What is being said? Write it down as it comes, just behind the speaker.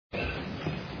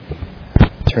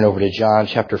Turn over to John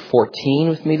chapter 14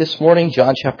 with me this morning.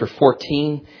 John chapter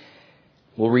 14.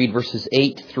 We'll read verses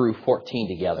 8 through 14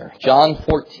 together. John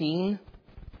 14,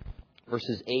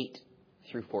 verses 8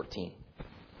 through 14.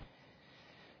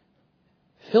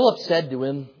 Philip said to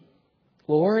him,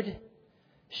 "Lord,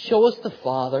 show us the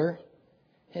Father,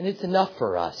 and it's enough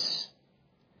for us."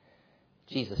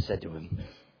 Jesus said to him,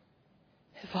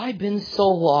 "Have I been so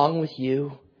long with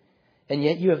you, and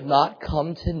yet you have not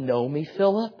come to know me,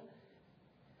 Philip?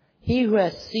 He who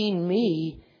has seen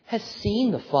me has seen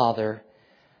the Father.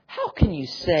 How can you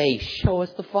say, 'Show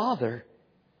us the Father'?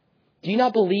 Do you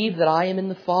not believe that I am in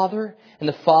the Father, and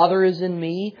the Father is in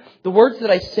me? The words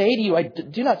that I say to you, I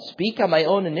do not speak on my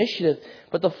own initiative,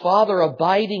 but the Father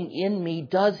abiding in me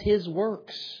does His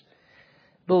works.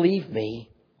 Believe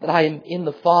me that I am in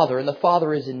the Father, and the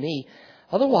Father is in me.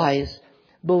 Otherwise,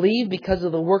 believe because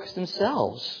of the works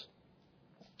themselves.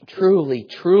 Truly,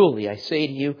 truly, I say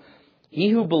to you, he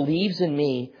who believes in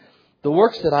me, the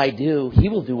works that I do, he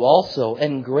will do also,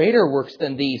 and greater works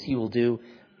than these he will do,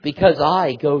 because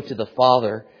I go to the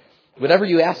Father. Whatever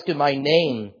you ask in my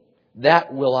name,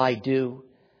 that will I do,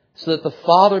 so that the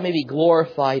Father may be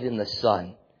glorified in the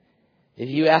Son. If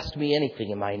you ask me anything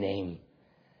in my name,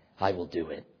 I will do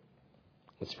it."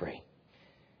 Let's pray.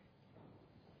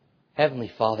 Heavenly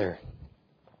Father,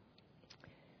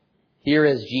 here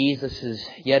as Jesus is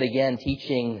yet again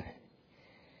teaching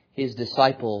His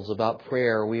disciples about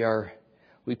prayer,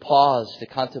 we pause to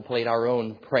contemplate our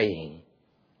own praying.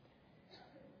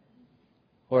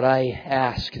 Lord, I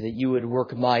ask that you would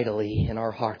work mightily in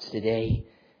our hearts today,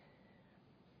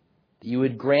 that you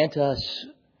would grant us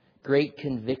great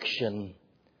conviction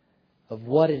of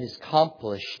what it is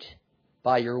accomplished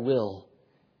by your will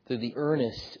through the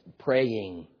earnest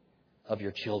praying of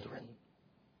your children.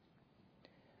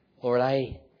 Lord,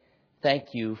 I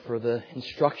thank you for the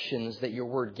instructions that your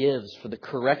word gives, for the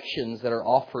corrections that are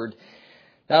offered,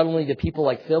 not only to people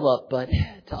like Philip, but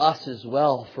to us as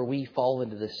well, for we fall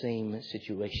into the same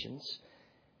situations.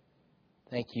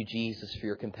 Thank you, Jesus, for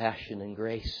your compassion and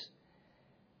grace,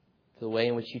 for the way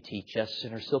in which you teach us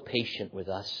and are so patient with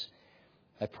us.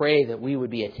 I pray that we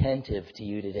would be attentive to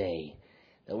you today,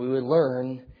 that we would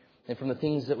learn, and from the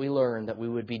things that we learn, that we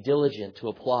would be diligent to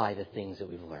apply the things that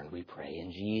we've learned. We pray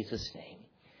in Jesus' name.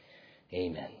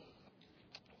 Amen.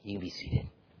 You can be seated.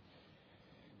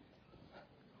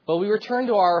 Well, we return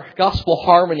to our gospel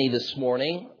harmony this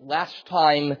morning. Last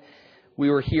time we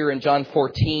were here in John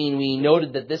 14, we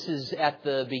noted that this is at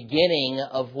the beginning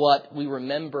of what we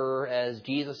remember as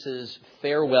Jesus'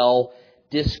 farewell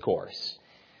discourse.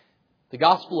 The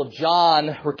Gospel of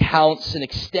John recounts an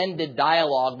extended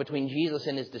dialogue between Jesus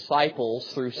and his disciples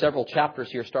through several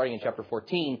chapters here, starting in chapter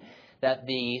 14, that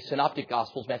the Synoptic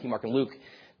Gospels, Matthew, Mark, and Luke,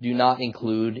 do not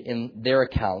include in their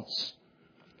accounts.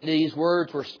 These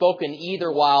words were spoken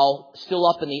either while still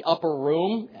up in the upper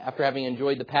room, after having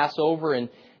enjoyed the Passover, and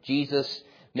Jesus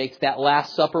makes that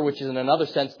Last Supper, which is in another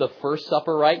sense the first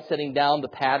supper, right? Setting down the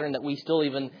pattern that we still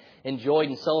even enjoyed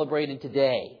and celebrated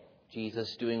today.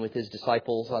 Jesus doing with his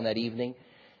disciples on that evening.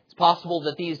 It's possible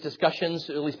that these discussions,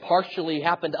 at least partially,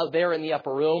 happened out there in the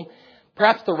upper room.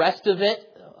 Perhaps the rest of it,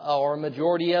 or a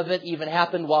majority of it, even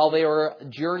happened while they were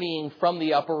journeying from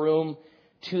the upper room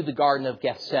to the Garden of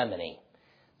Gethsemane.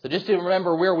 So just to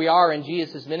remember where we are in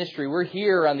Jesus' ministry, we're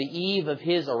here on the eve of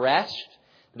his arrest,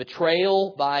 the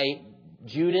betrayal by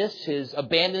Judas, his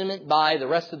abandonment by the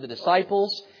rest of the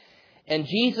disciples. And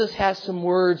Jesus has some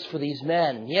words for these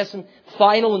men. He has some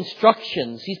final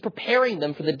instructions. He's preparing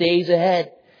them for the days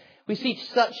ahead. We see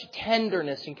such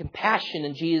tenderness and compassion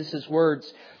in Jesus'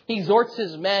 words. He exhorts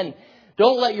his men,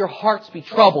 don't let your hearts be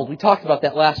troubled. We talked about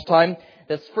that last time.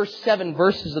 That's the first 7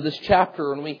 verses of this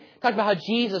chapter. And we talked about how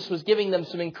Jesus was giving them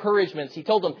some encouragements. He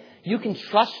told them, you can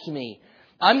trust me.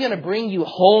 I'm going to bring you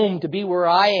home to be where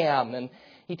I am. And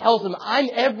he tells them, I'm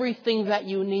everything that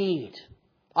you need.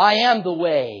 I am the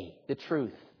way, the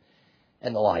truth,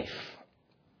 and the life.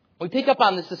 We pick up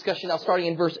on this discussion now starting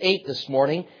in verse 8 this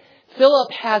morning.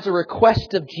 Philip has a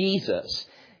request of Jesus.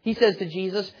 He says to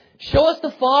Jesus, show us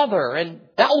the Father, and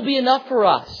that will be enough for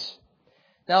us.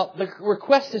 Now, the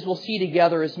request, as we'll see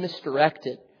together, is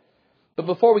misdirected. But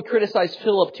before we criticize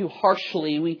Philip too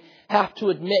harshly, we have to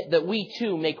admit that we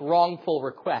too make wrongful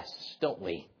requests, don't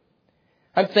we?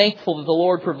 I'm thankful that the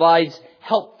Lord provides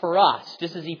help for us,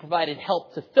 just as he provided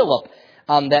help to Philip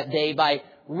on that day by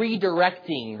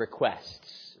redirecting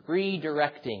requests.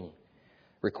 Redirecting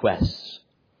requests.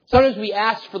 Sometimes we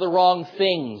ask for the wrong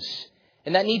things,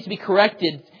 and that needs to be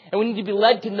corrected, and we need to be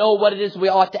led to know what it is we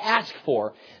ought to ask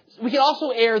for. We can also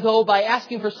err, though, by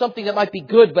asking for something that might be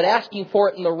good, but asking for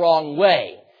it in the wrong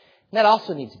way. And that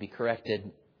also needs to be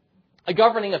corrected. A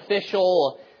governing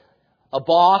official, a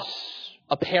boss,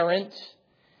 a parent,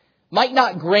 might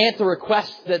not grant the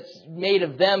request that's made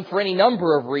of them for any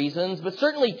number of reasons, but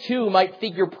certainly two might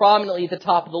figure prominently at the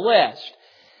top of the list.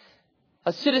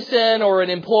 A citizen or an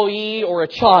employee or a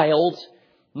child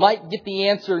might get the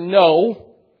answer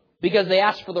no because they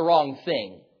asked for the wrong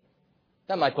thing.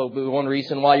 That might be one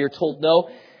reason why you're told no.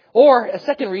 Or a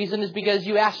second reason is because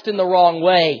you asked in the wrong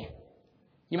way.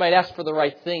 You might ask for the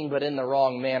right thing, but in the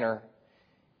wrong manner,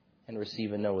 and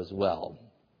receive a no as well.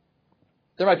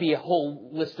 There might be a whole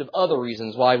list of other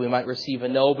reasons why we might receive a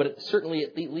no, but certainly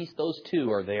at least those two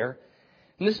are there.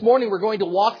 And this morning we're going to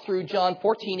walk through John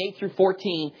 14, 8 through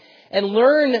 14, and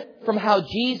learn from how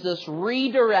Jesus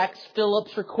redirects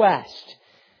Philip's request.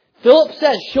 Philip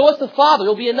says, "Show us the Father,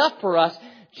 it'll be enough for us."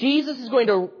 Jesus is going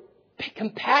to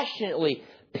compassionately,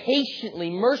 patiently,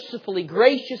 mercifully,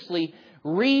 graciously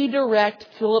redirect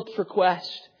Philip's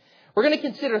request. We're going to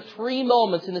consider 3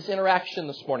 moments in this interaction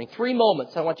this morning. 3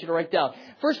 moments I want you to write down.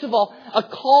 First of all, a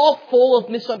call full of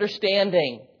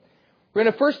misunderstanding. We're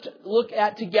going to first look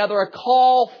at together a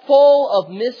call full of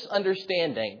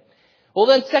misunderstanding. We'll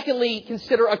then secondly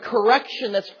consider a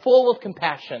correction that's full of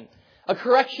compassion. A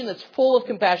correction that's full of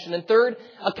compassion. And third,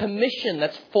 a commission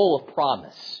that's full of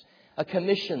promise. A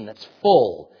commission that's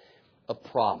full of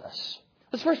promise.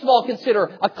 Let's first of all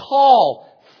consider a call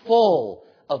full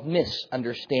of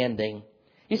misunderstanding.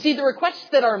 You see, the requests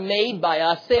that are made by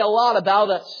us say a lot about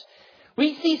us.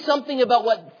 We see something about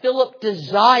what Philip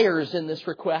desires in this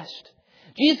request.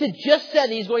 Jesus had just said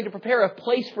that He's going to prepare a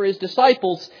place for His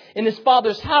disciples in His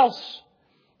Father's house.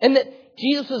 And that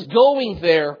Jesus was going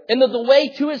there. And that the way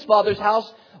to His Father's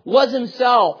house was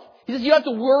Himself. He says, you don't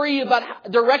have to worry about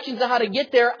directions on how to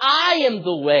get there. I am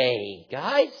the way,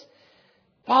 guys.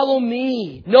 Follow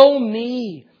me. Know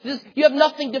me. He says, you have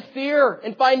nothing to fear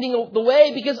in finding the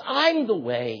way because I'm the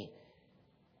way.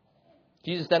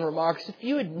 Jesus then remarks, if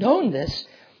you had known this,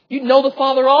 you'd know the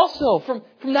Father also. From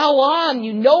now on,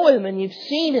 you know Him and you've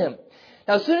seen Him.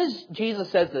 Now, as soon as Jesus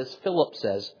says this, Philip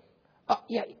says,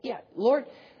 Lord,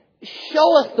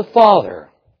 show us the Father.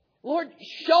 Lord,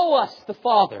 show us the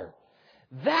Father.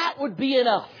 That would be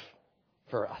enough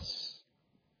for us.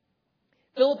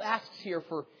 Philip asks here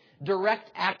for direct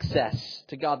access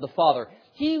to God the Father.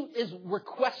 He is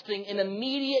requesting an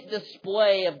immediate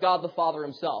display of God the Father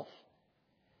Himself.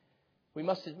 We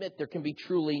must admit there can be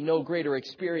truly no greater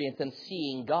experience than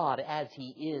seeing God as He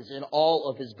is in all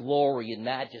of His glory and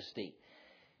majesty.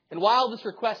 And while this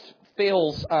request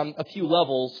fails a few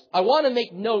levels, I want to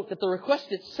make note that the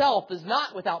request itself is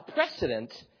not without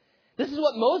precedent. This is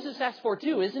what Moses asked for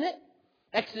too, isn't it?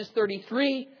 Exodus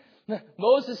 33,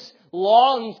 Moses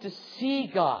longs to see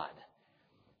God.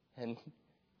 And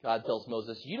God tells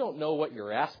Moses, you don't know what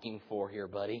you're asking for here,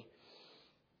 buddy.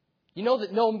 You know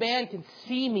that no man can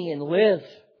see me and live.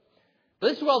 But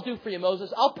this is what I'll do for you,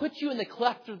 Moses. I'll put you in the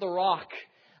cleft of the rock.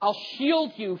 I'll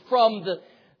shield you from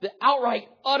the outright,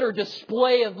 utter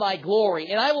display of my glory.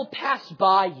 And I will pass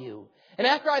by you. And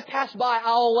after I pass by,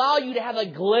 I'll allow you to have a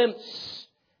glimpse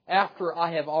after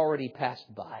I have already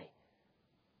passed by.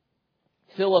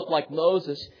 Philip, like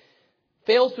Moses,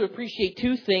 fails to appreciate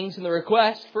 2 things in the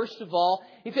request. First of all,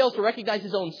 he fails to recognize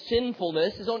his own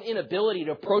sinfulness, his own inability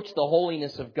to approach the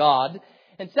holiness of God.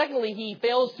 And secondly, he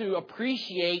fails to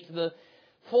appreciate the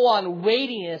full-on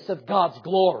weightiness of God's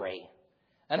glory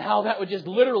and how that would just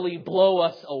literally blow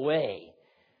us away.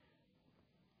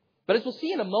 But as we'll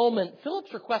see in a moment,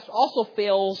 Philip's request also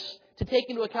fails to take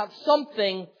into account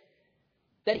something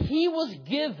that he was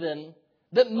given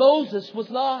that Moses was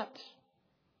not.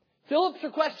 Philip's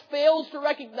request fails to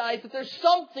recognize that there's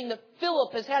something that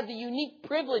Philip has had the unique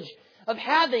privilege of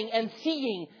having and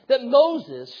seeing that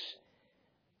Moses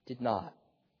did not.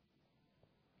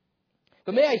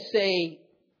 But may I say,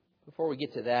 before we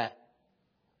get to that,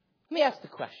 let me ask the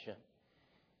question.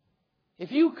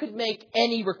 If you could make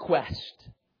any request,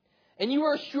 and you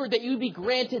were assured that you'd be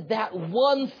granted that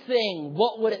one thing,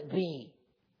 what would it be?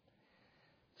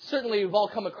 Certainly we've all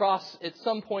come across at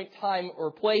some point, time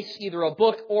or place, either a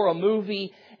book or a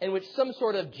movie in which some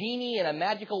sort of genie and a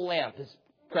magical lamp is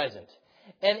present.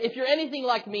 And if you're anything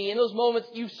like me, in those moments,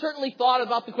 you've certainly thought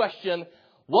about the question,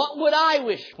 what would I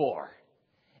wish for?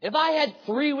 If I had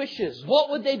 3 wishes,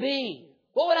 what would they be?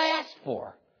 What would I ask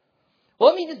for? Well,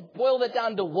 let me just boil that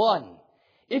down to 1.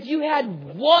 If you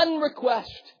had 1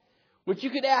 request which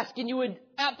you could ask and you would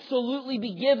absolutely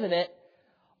be given it,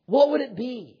 what would it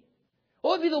be?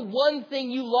 What would be the one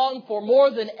thing you long for more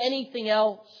than anything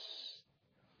else?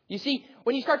 You see,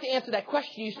 when you start to answer that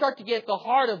question, you start to get at the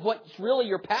heart of what's really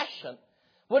your passion.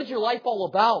 What is your life all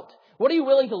about? What are you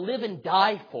willing to live and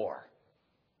die for?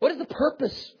 What is the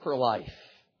purpose for life?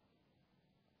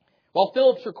 While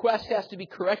Philip's request has to be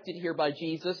corrected here by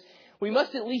Jesus, we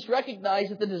must at least recognize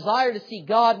that the desire to see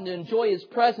God and to enjoy His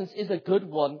presence is a good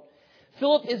one.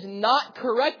 Philip is not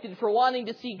corrected for wanting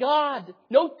to see God.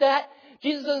 Note that.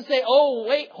 Jesus doesn't say, oh,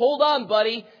 wait, hold on,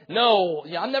 buddy. No,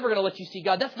 I'm never going to let you see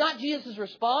God. That's not Jesus'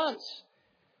 response.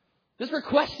 This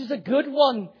request is a good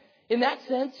one in that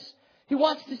sense. He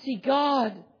wants to see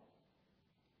God.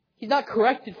 He's not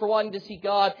corrected for wanting to see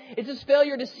God. It's his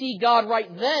failure to see God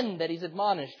right then that he's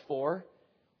admonished for.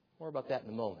 More about that in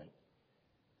a moment.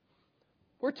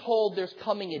 We're told there's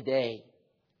coming a day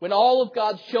when all of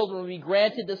God's children will be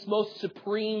granted this most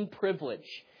supreme privilege.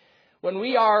 When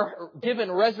we are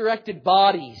given resurrected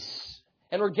bodies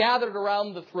and we're gathered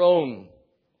around the throne.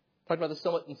 I talked about this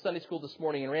somewhat in Sunday school this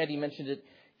morning, and Randy mentioned it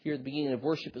here at the beginning of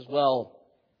worship as well.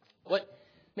 What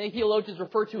many theologians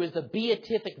refer to as the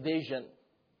beatific vision.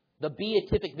 The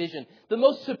beatific vision. The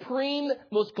most supreme,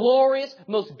 most glorious,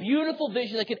 most beautiful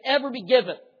vision that could ever be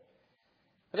given.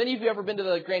 Have any of you ever been to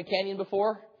the Grand Canyon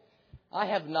before? I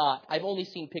have not. I've only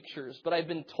seen pictures, but I've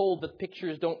been told that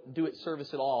pictures don't do it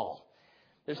service at all.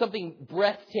 There's something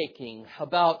breathtaking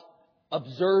about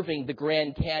observing the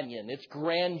Grand Canyon. Its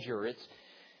grandeur, it's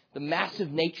the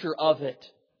massive nature of it.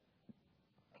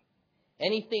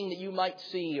 Anything that you might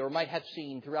see or might have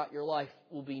seen throughout your life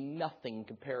will be nothing in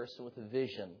comparison with the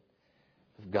vision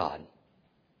of God.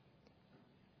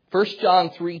 1 John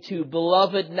 3:2,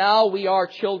 Beloved, now we are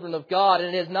children of God,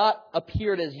 and it has not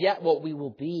appeared as yet what we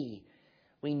will be.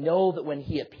 We know that when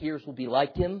He appears, we'll be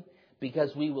like Him,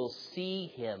 because we will see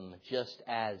Him just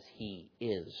as He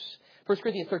is. 1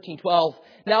 Corinthians 13:12,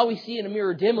 Now we see in a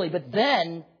mirror dimly, but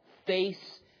then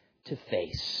face to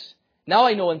face. Now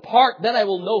I know in part, then I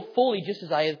will know fully, just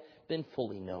as I have been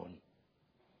fully known.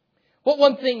 What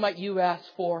one thing might you ask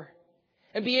for?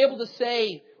 And be able to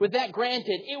say, with that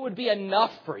granted, it would be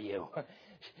enough for you.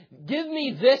 Give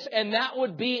me this and that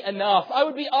would be enough. I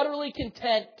would be utterly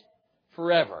content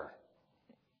forever.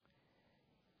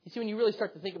 You see, when you really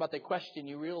start to think about that question,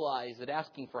 you realize that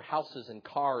asking for houses and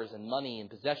cars and money and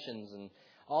possessions and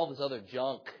all this other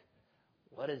junk,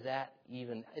 what is that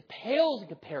even? It pales in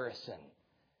comparison.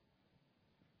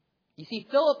 You see,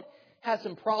 Philip has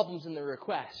some problems in the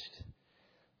request.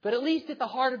 But at least at the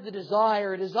heart of the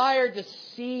desire, a desire to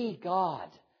see God,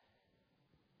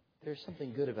 there's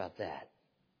something good about that.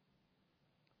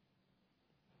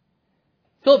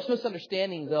 Philip's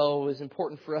misunderstanding, though, is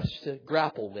important for us to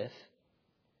grapple with.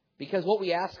 Because what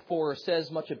we ask for says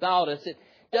much about us. It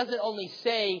doesn't only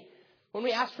say, when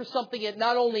we ask for something, it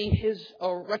not only is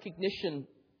a recognition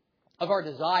of our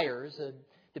desires, a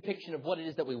depiction of what it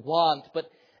is that we want, but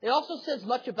it also says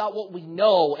much about what we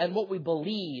know and what we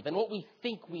believe and what we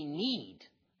think we need,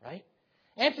 right?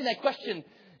 Answering that question,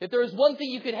 if there was one thing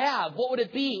you could have, what would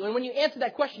it be? And when you answer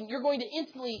that question, you're going to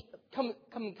instantly come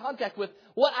in contact with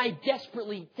what I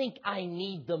desperately think I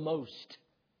need the most.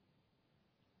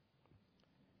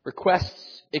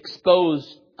 Requests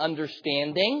expose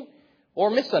understanding or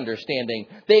misunderstanding.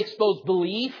 They expose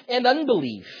belief and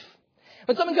unbelief.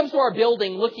 When someone comes to our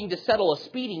building looking to settle a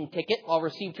speeding ticket while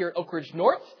received here at Oak Ridge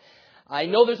North, I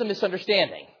know there's a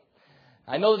misunderstanding.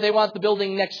 I know that they want the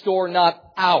building next door, not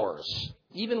ours.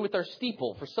 Even with our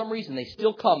steeple, for some reason, they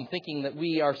still come thinking that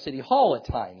we are City Hall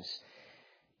at times.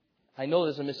 I know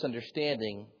there's a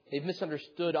misunderstanding. They've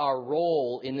misunderstood our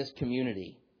role in this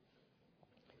community.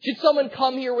 Should someone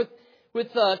come here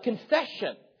with a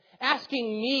confession,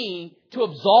 asking me to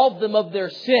absolve them of their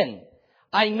sin,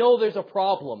 I know there's a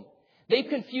problem. They've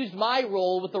confused my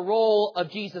role with the role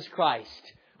of Jesus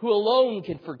Christ, who alone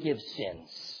can forgive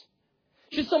sins.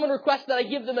 Should someone request that I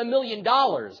give them $1 million,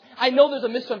 I know there's a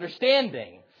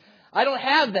misunderstanding. I don't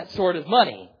have that sort of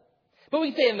money. But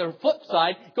we say on the flip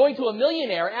side, going to a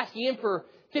millionaire, asking him for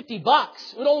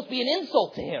 $50 would almost be an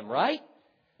insult to him, right?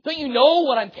 Don't you know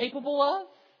what I'm capable of?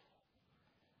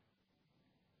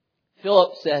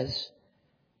 Philip says,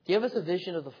 give us a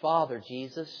vision of the Father,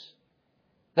 Jesus.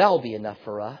 That will be enough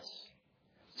for us.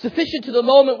 Sufficient to the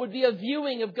moment would be a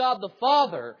viewing of God the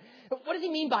Father. What does he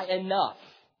mean by enough?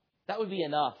 That would be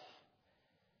enough.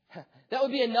 That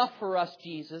would be enough for us,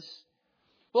 Jesus.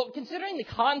 Well, considering the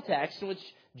context in which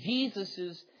Jesus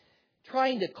is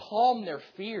trying to calm their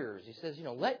fears, he says,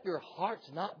 let your hearts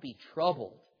not be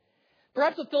troubled.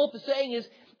 Perhaps what Philip is saying is,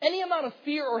 any amount of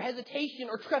fear or hesitation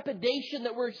or trepidation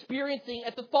that we're experiencing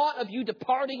at the thought of you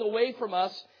departing away from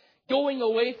us, going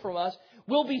away from us,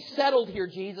 will be settled here,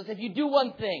 Jesus. If you do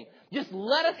one thing, just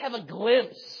let us have a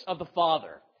glimpse of the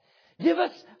Father. Give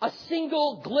us a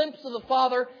single glimpse of the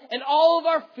Father, and all of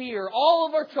our fear, all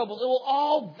of our troubles, it will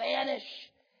all vanish.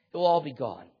 It will all be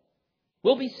gone.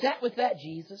 We'll be set with that,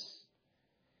 Jesus.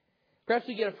 Perhaps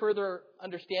we get a further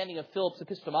understanding of Philip's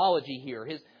epistemology here,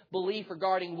 his belief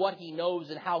regarding what he knows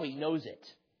and how he knows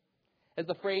it. As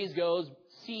the phrase goes,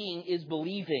 seeing is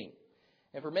believing.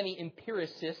 And for many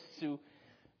empiricists who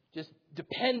just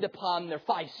depend upon their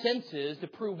five senses to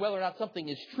prove whether or not something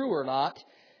is true or not,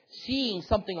 seeing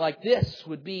something like this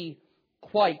would be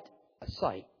quite a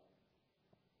sight.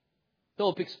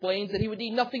 Philip explains that he would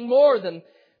need nothing more than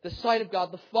the sight of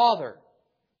God the Father.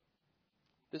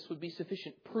 This would be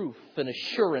sufficient proof and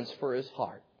assurance for his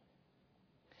heart.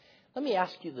 Let me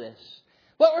ask you this.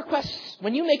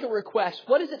 When you make a request,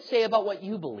 what does it say about what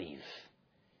you believe?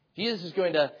 Jesus is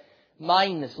going to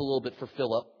mine this a little bit for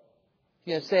Philip.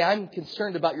 He's going to say, I'm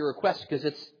concerned about your request because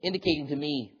it's indicating to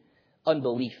me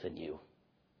unbelief in you.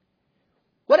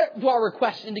 What do our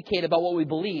requests indicate about what we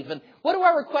believe? And what do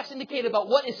our requests indicate about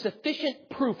what is sufficient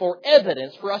proof or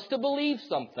evidence for us to believe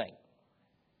something?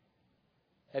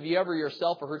 Have you ever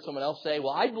yourself or heard someone else say,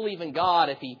 well, I believe in God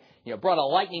if He brought a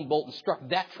lightning bolt and struck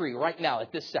that tree right now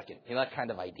at this second? That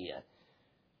kind of idea.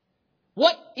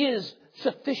 What is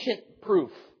sufficient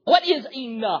proof? What is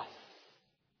enough?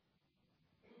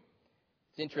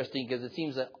 It's interesting because it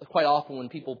seems that quite often when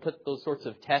people put those sorts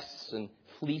of tests and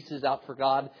fleeces out for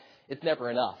God, it's never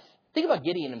enough. Think about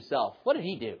Gideon himself. What did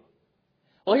he do?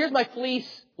 Well, here's my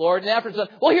fleece, Lord. And after it's done,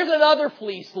 well, here's another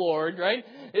fleece, Lord, right?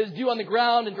 It was dew on the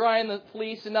ground and dry on the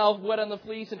fleece, and now wet on the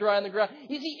fleece and dry on the ground.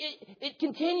 You see, it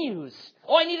continues.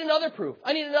 Oh, I need another proof.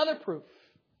 I need another proof.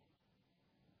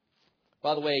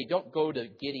 By the way, don't go to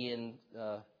Gideon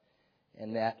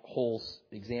and that whole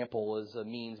example as a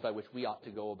means by which we ought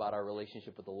to go about our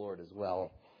relationship with the Lord as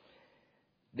well.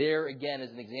 There, again,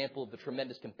 is an example of the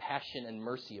tremendous compassion and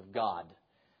mercy of God,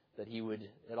 that He would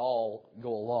at all go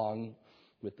along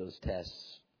with those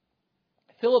tests.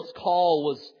 Philip's call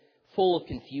was full of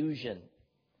confusion.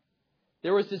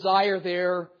 There was desire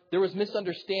there. There was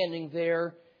misunderstanding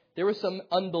there. There was some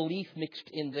unbelief mixed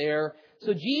in there.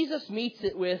 So Jesus meets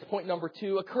it with, point number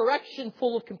 2, a correction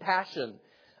full of compassion.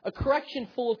 A correction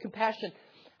full of compassion.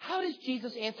 How does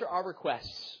Jesus answer our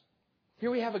requests? Here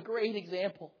we have a great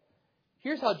example.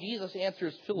 Here's how Jesus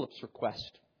answers Philip's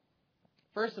request.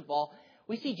 First of all,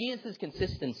 we see Jesus'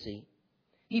 consistency.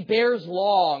 He bears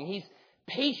long. He's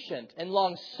patient and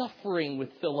long-suffering with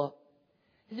Philip.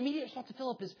 His immediate response to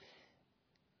Philip is,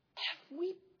 have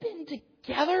we been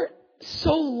together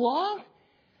so long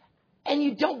and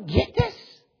you don't get this?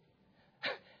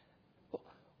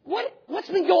 What's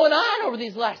been going on over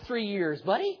these last 3 years,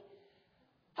 buddy?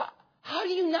 How do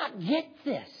you not get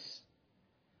this?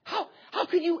 How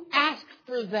could you ask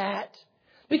for that?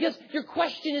 Because your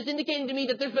question is indicating to me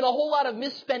that there's been a whole lot of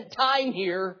misspent time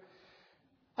here.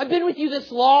 I've been with you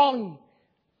this long.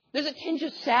 There's a tinge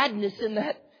of sadness in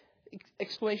that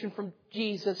explanation from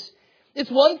Jesus. It's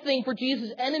one thing for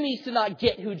Jesus' enemies to not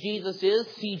get who Jesus is,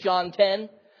 see John 10.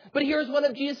 But here's one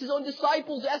of Jesus' own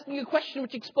disciples asking a question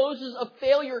which exposes a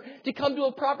failure to come to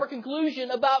a proper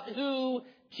conclusion about who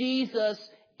Jesus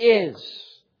is.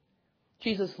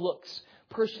 Jesus looks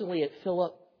personally at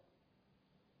Philip.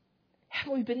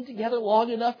 Haven't we been together long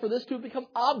enough for this to have become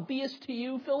obvious to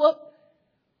you, Philip?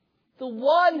 The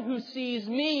one who sees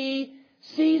me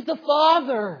sees the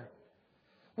Father.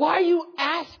 Why are you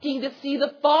asking to see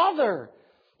the Father?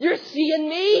 You're seeing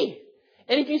me.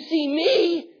 And if you see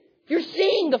me, you're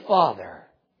seeing the Father.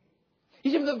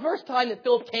 You see, for the first time that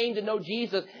Philip came to know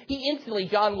Jesus, he instantly,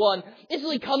 John 1,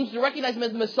 instantly comes to recognize Him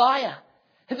as the Messiah.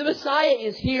 And the Messiah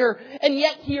is here. And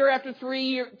yet here, after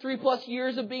 3+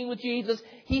 years of being with Jesus,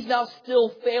 he's now still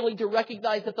failing to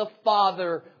recognize that the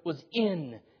Father was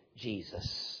in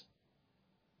Jesus.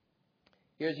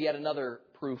 Here's yet another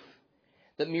proof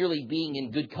that merely being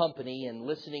in good company and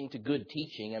listening to good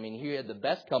teaching, he had the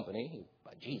best company,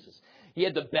 by Jesus. He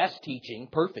had the best teaching,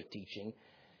 perfect teaching.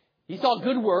 He saw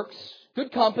good works,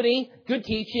 good company, good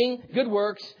teaching, good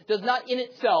works, does not in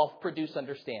itself produce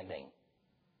understanding.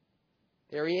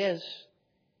 There he is,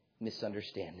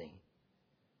 misunderstanding.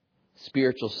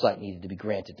 Spiritual sight needed to be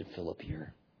granted to Philip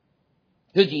here.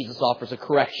 So Jesus offers a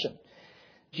correction.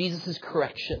 Jesus'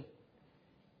 correction.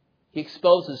 He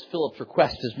exposes Philip's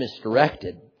request as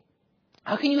misdirected.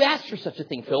 How can you ask for such a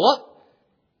thing, Philip?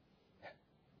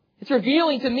 It's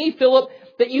revealing to me, Philip,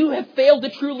 that you have failed to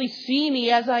truly see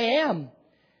me as I am.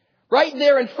 Right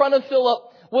there in front of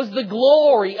Philip was the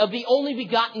glory of the only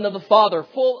begotten of the Father,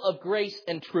 full of grace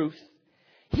and truth.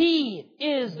 He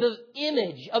is the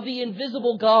image of the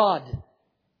invisible God.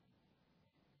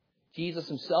 Jesus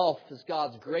Himself is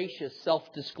God's gracious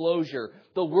self-disclosure,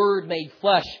 the Word made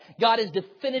flesh. God has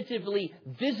definitively,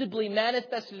 visibly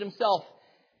manifested Himself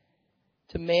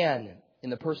to man in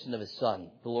the person of His Son,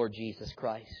 the Lord Jesus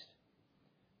Christ.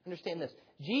 Understand this.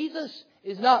 Jesus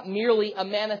is not merely a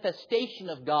manifestation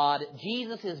of God.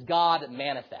 Jesus is God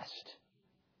manifest.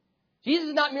 Jesus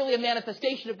is not merely a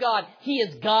manifestation of God. He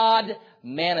is God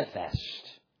manifest.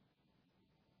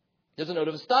 There's a note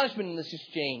of astonishment in this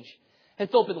exchange. Has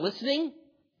Philip been listening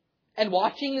and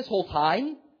watching this whole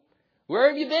time? Where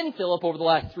have you been, Philip, over the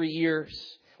last 3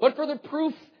 years? What further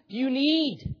proof do you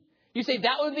need? You say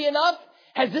that would be enough?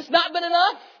 Has this not been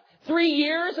enough? 3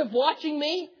 years of watching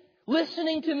me?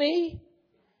 Listening to me?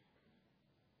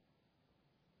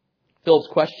 Philip's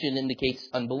question indicates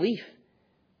unbelief.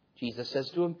 Jesus says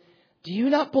to him, do you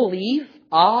not believe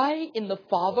I in the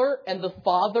Father and the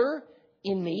Father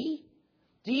in me?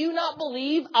 Do you not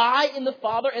believe I in the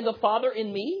Father and the Father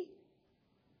in me?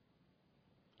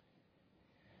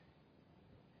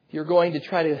 If you're going to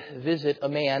try to visit a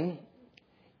man,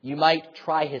 you might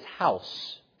try his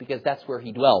house because that's where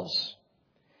he dwells.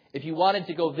 If you wanted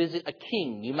to go visit a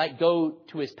king, you might go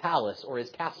to his palace or his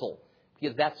castle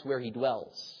because that's where he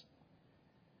dwells.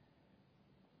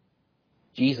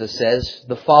 Jesus says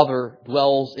the Father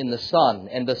dwells in the Son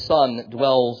and the Son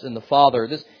dwells in the Father.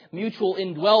 This mutual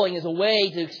indwelling is a way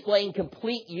to explain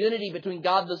complete unity between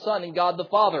God the Son and God the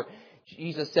Father.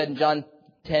 Jesus said in John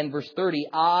 10 verse 30,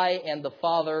 I and the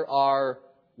Father are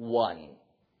one.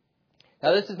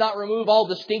 Now this does not remove all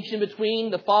distinction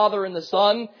between the Father and the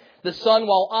Son. The Son,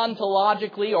 while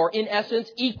ontologically or in essence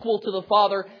equal to the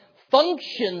Father,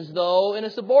 functions, though, in a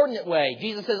subordinate way.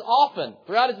 Jesus says often,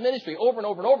 throughout His ministry, over and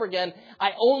over and over again,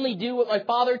 I only do what my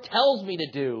Father tells me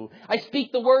to do. I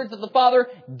speak the words that the Father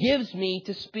gives me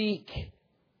to speak.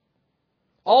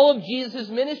 All of Jesus'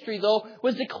 ministry, though,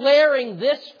 was declaring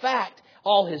this fact.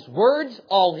 All His words,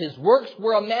 all His works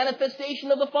were a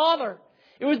manifestation of the Father.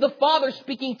 It was the Father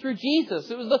speaking through Jesus.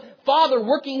 It was the Father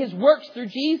working His works through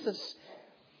Jesus.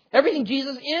 Everything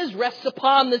Jesus is rests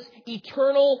upon this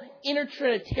eternal,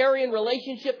 inter-Trinitarian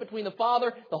relationship between the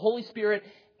Father, the Holy Spirit,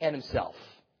 and Himself.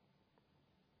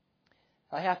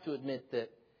 I have to admit that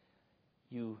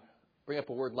you bring up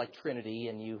a word like Trinity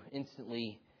and you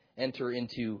instantly enter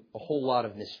into a whole lot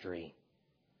of mystery.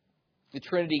 The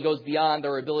Trinity goes beyond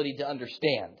our ability to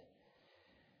understand.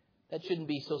 That shouldn't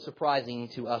be so surprising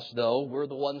to us, though. We're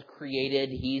the ones created.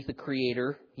 He's the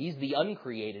creator. He's the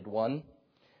uncreated one.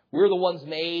 We're the ones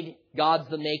made. God's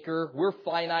the maker. We're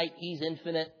finite. He's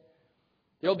infinite.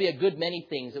 There'll be a good many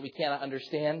things that we cannot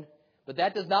understand. But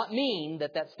that does not mean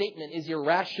that that statement is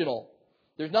irrational.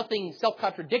 There's nothing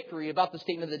self-contradictory about the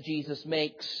statement that Jesus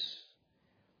makes.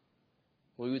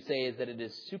 What we would say is that it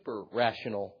is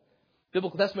super-rational.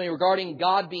 Biblical testimony regarding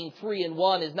God being three in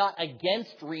one is not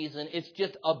against reason. It's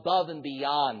just above and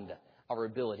beyond our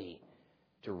ability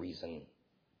to reason.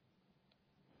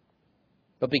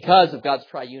 But because of God's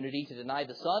triunity, to deny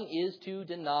the Son is to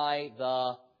deny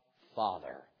the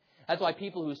Father. That's why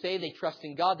people who say they trust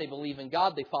in God, they believe in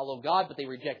God, they follow God, but they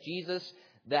reject Jesus,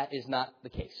 that is not the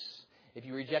case. If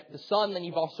you reject the Son, then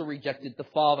you've also rejected the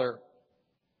Father.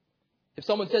 If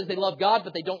someone says they love God,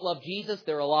 but they don't love Jesus,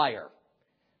 they're a liar.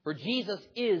 For Jesus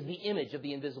is the image of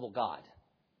the invisible God.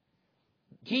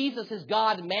 Jesus is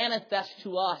God manifest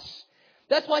to us.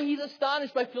 That's why He's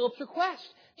astonished by Philip's request.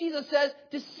 Jesus says,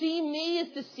 to see me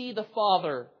is to see the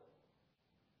Father.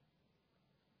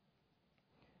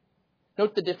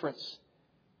 Note the difference.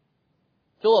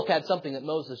 Philip had something that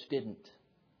Moses didn't.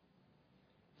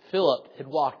 Philip had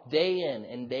walked day in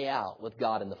and day out with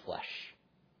God in the flesh.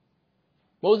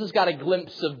 Moses got a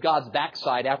glimpse of God's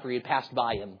backside after he had passed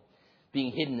by him,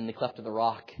 being hidden in the cleft of the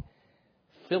rock.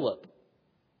 Philip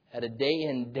had a day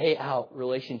in, day out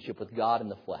relationship with God in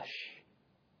the flesh.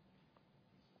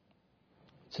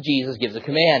 So Jesus gives a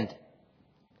command.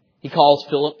 He calls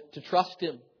Philip to trust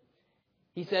Him.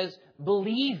 He says,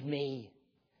 believe me.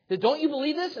 He says, don't you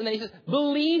believe this? And then He says,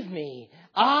 believe me.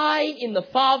 I in the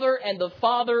Father and the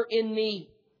Father in me.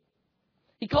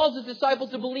 He calls His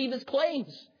disciples to believe His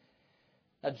claims.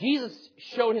 Now Jesus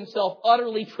showed Himself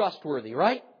utterly trustworthy,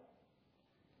 right?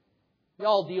 We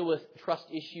all deal with trust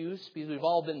issues because we've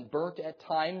all been burnt at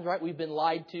times, right? We've been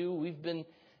lied to. We've been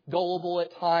gullible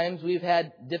at times. We've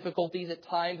had difficulties at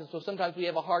times. And so sometimes we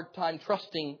have a hard time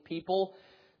trusting people.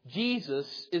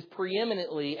 Jesus is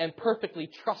preeminently and perfectly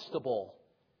trustable,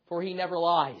 for He never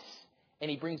lies, and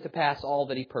He brings to pass all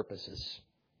that He purposes.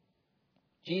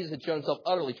 Jesus had shown Himself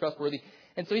utterly trustworthy.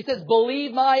 And so He says,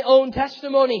 believe my own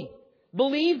testimony.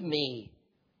 Believe me.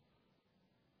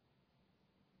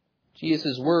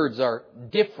 Jesus' words are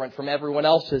different from everyone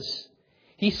else's.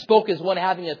 He spoke as one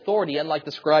having authority, unlike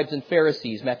the scribes and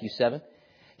Pharisees, Matthew 7.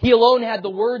 He alone had the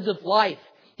words of life.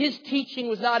 His teaching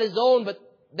was not His own, but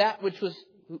that which was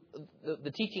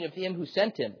the teaching of Him who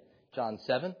sent Him, John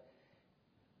 7.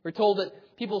 We're told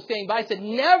that people standing by said,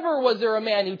 never was there a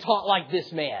man who taught like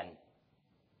this man.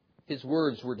 His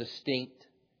words were distinct.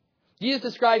 Jesus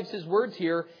describes His words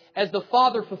here as the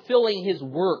Father fulfilling His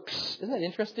works. Isn't that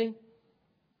interesting?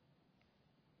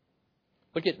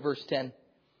 Look at verse 10.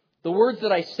 The words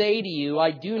that I say to you,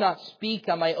 I do not speak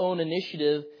on my own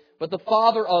initiative, but the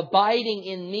Father abiding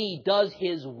in me does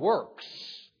His works.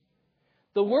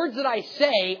 The words that I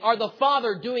say are the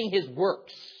Father doing His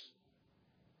works.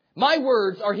 My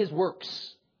words are His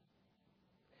works.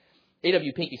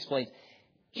 A.W. Pink explains,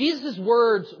 Jesus'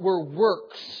 words were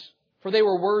works, for they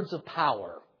were words of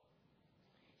power.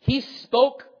 He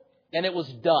spoke, and it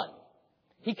was done.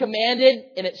 He commanded,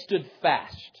 and it stood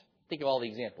fast. Think of all the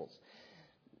examples.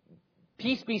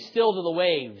 Peace be still to the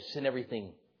waves, and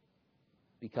everything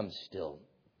becomes still.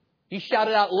 He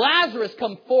shouted out, Lazarus,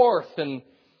 come forth, and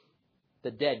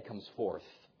the dead comes forth.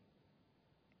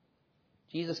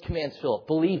 Jesus commands Philip,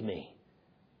 believe me.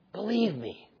 Believe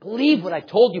me. Believe what I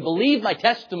told you. Believe my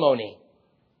testimony.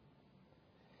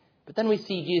 But then we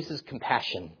see Jesus'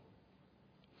 compassion.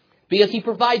 Because He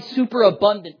provides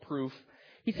superabundant proof.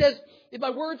 He says, if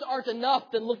my words aren't enough,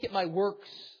 then look at my works.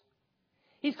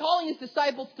 He's calling His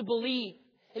disciples to believe.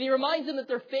 And He reminds them that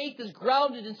their faith is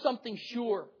grounded in something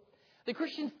sure. The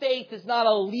Christian faith is not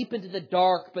a leap into the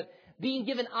dark, but being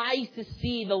given eyes to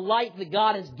see the light that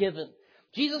God has given.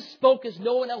 Jesus spoke as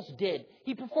no one else did.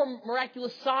 He performed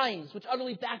miraculous signs which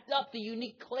utterly backed up the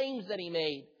unique claims that He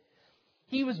made.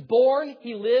 He was born,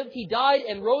 He lived, He died,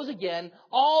 and rose again,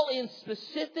 all in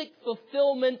specific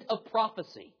fulfillment of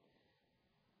prophecy.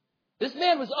 This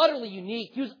man was utterly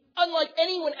unique. He was unlike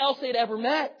anyone else they'd ever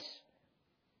met.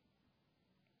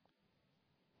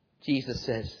 Jesus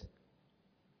says,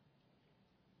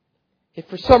 if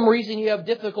for some reason you have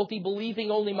difficulty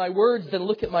believing only my words, then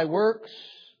look at my works.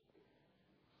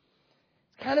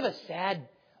 It's kind of a sad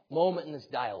moment in this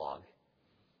dialogue.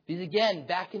 Because again,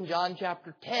 back in John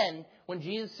chapter 10, when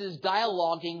Jesus is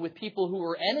dialoguing with people who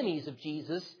were enemies of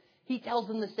Jesus, He tells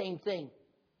them the same thing.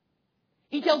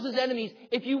 He tells His enemies,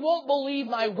 if you won't believe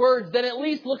my words, then at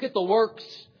least look at the works.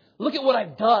 Look at what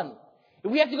I've done.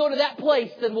 If we have to go to that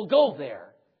place, then we'll go there.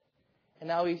 And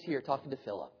now He's here talking to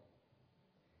Philip.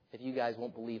 If you guys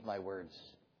won't believe my words,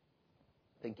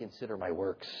 then consider my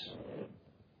works.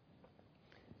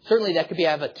 Certainly that could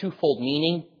have a twofold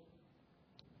meaning.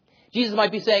 Jesus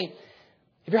might be saying,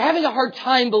 if you're having a hard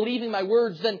time believing my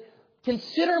words, then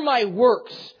consider my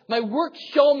works. My works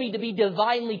show me to be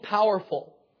divinely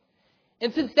powerful.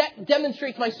 And since that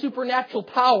demonstrates my supernatural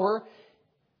power,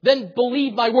 then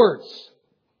believe my words.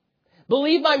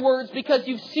 Believe my words because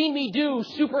you've seen me do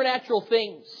supernatural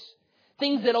things.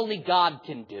 Things that only God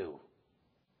can do.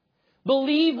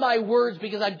 Believe my words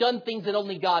because I've done things that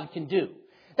only God can do.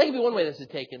 That can be one way this is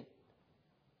taken.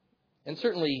 And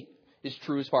certainly is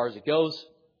true as far as it goes.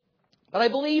 But I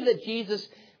believe that Jesus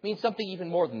means something even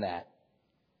more than that.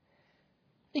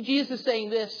 I think Jesus is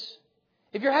saying this.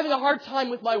 If you're having a hard time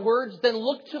with my words, then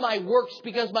look to my works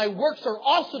because my works are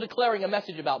also declaring a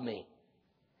message about me.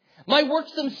 My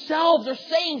works themselves are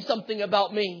saying something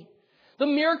about me. The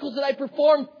miracles that I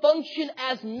perform function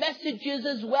as messages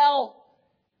as well.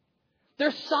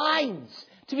 They're signs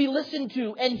to be listened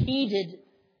to and heeded.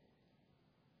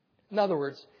 In other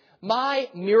words, my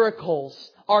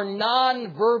miracles are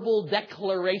non-verbal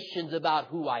declarations about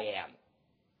who I am.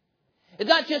 It's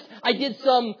not just I did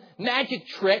some magic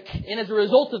trick and as a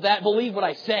result of that believe what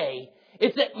I say.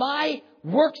 It's that my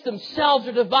works themselves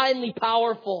are divinely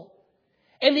powerful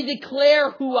and they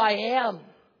declare who I am.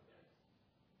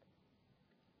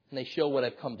 And they show what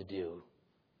I've come to do.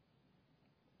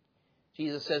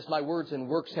 Jesus says, my words and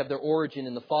works have their origin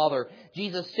in the Father.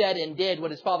 Jesus said and did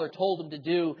what His Father told Him to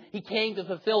do. He came to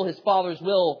fulfill His Father's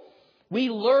will. We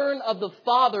learn of the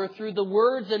Father through the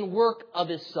words and work of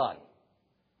His Son.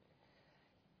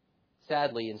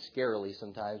 Sadly and scarily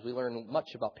sometimes, we learn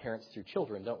much about parents through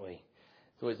children, don't we?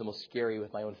 It's always the most scary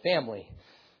with my own family.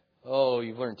 Oh,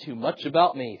 you've learned too much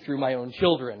about me through my own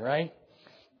children, right?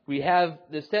 We have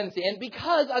this tendency. And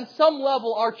because on some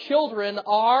level our children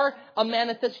are a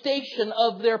manifestation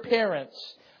of their parents.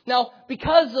 Now,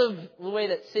 because of the way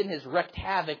that sin has wreaked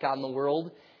havoc on the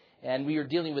world, and we are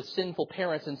dealing with sinful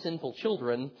parents and sinful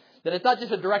children, that it's not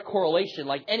just a direct correlation,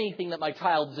 like anything that my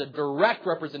child is a direct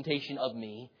representation of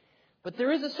me, but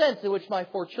there is a sense in which my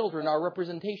 4 children are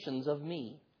representations of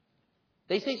me.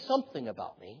 They say something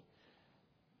about me.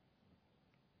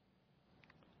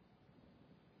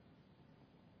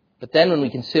 But then when we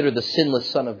consider the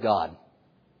sinless Son of God,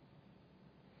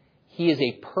 He is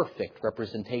a perfect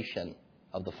representation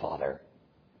of the Father.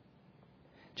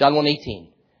 John 1:18,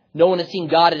 No one has seen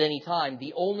God at any time.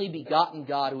 The only begotten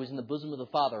God who is in the bosom of the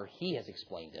Father, He has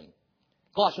explained Him.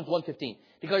 Colossians 1:15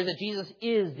 declares that Jesus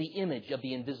is the image of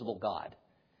the invisible God.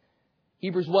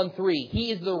 Hebrews 1:3,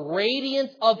 He is the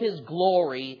radiance of His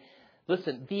glory.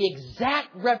 Listen, the exact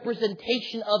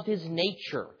representation of His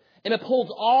nature, and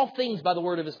upholds all things by the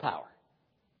word of His power.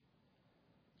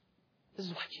 This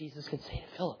is what Jesus can say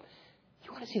to Philip.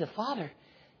 You want to see the Father?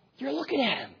 You're looking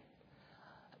at Him.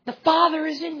 The Father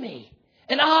is in me,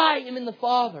 and I am in the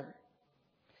Father.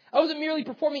 I wasn't merely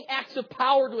performing acts of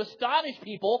power to astonish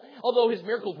people, although His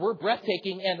miracles were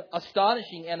breathtaking and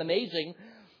astonishing and amazing.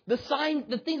 The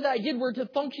things that I did were to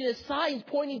function as signs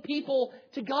pointing people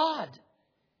to God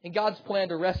and God's plan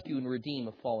to rescue and redeem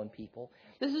a fallen people.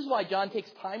 This is why John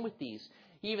takes time with these.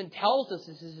 He even tells us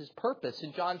this is His purpose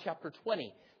in John chapter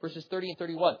 20, verses 30 and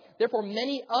 31. Therefore,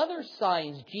 many other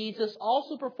signs Jesus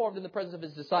also performed in the presence of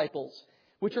His disciples,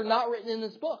 which are not written in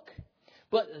this book.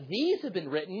 But these have been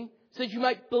written so that you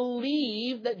might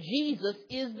believe that Jesus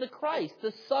is the Christ,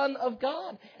 the Son of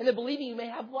God, and that believing you may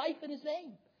have life in His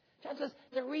name. John says,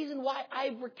 the reason why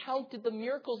I've recounted the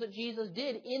miracles that Jesus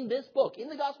did in this book, in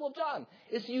the Gospel of John,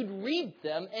 is so you'd read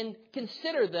them and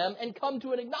consider them and come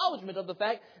to an acknowledgement of the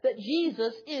fact that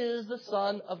Jesus is the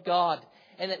Son of God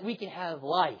and that we can have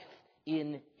life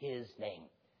in His name.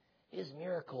 His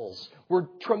miracles were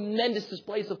tremendous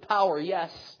displays of power,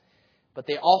 yes, but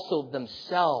they also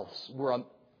themselves were a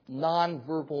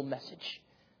nonverbal message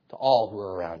to all who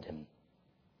are around Him.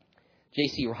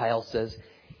 J.C. Ryle says,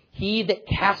 He that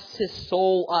casts his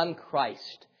soul on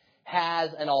Christ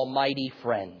has an almighty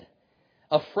friend.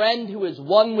 A friend who is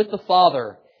one with the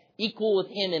Father, equal with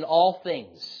Him in all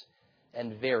things,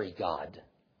 and very God.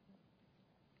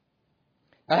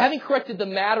 Now, having corrected the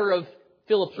matter of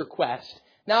Philip's request,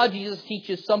 now Jesus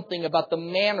teaches something about the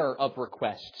manner of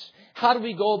requests. How do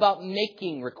we go about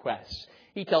making requests?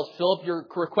 He tells Philip, your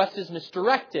request is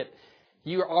misdirected.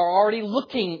 You are already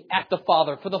looking at the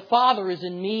Father, for the Father is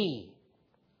in me.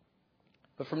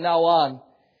 But from now on,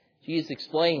 Jesus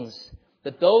explains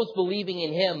that those believing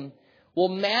in Him will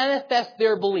manifest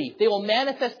their belief. They will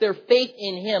manifest their faith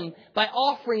in Him by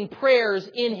offering prayers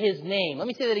in His name. Let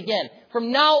me say that again.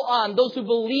 From now on, those who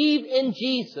believe in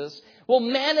Jesus will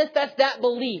manifest that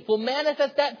belief, will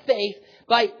manifest that faith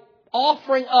by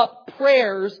offering up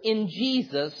prayers in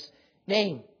Jesus'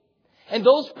 name. And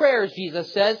those prayers,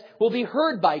 Jesus says, will be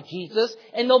heard by Jesus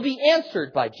and they'll be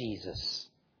answered by Jesus.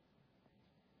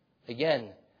 Again,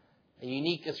 a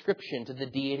unique ascription to the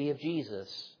deity of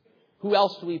Jesus. Who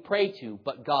else do we pray to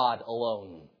but God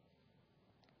alone?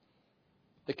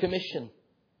 The commission.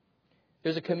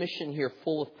 There's a commission here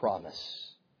full of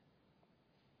promise.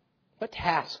 What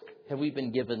task have we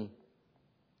been given?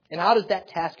 And how does that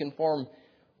task inform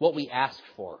what we ask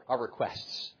for, our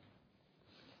requests?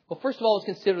 Well, first of all, let's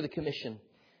consider the commission.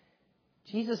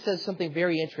 Jesus says something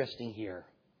very interesting here.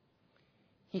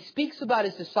 He speaks about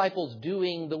His disciples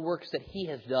doing the works that He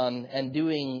has done and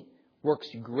doing works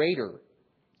greater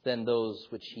than those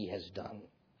which He has done.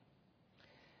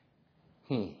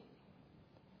 Kind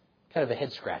of a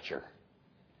head scratcher.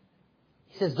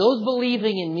 He says, those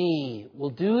believing in me will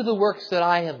do the works that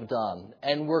I have done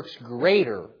and works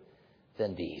greater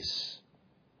than these.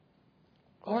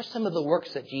 What are some of the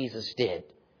works that Jesus did?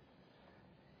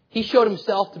 He showed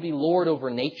Himself to be Lord over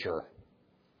nature.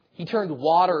 He turned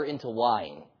water into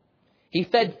wine. He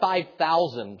fed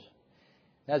 5,000.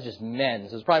 That was just men.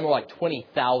 So it was probably more like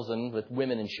 20,000 with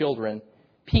women and children.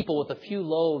 People with a few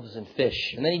loaves and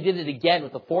fish. And then He did it again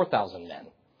with the 4,000 men.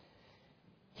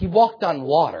 He walked on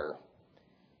water.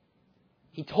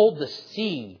 He told the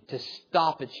sea to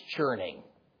stop its churning.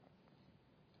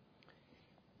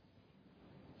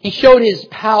 He showed His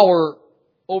power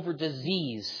over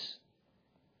disease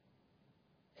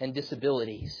and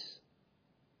disabilities.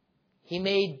 He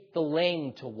made the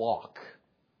lame to walk.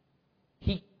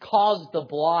 He caused the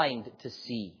blind to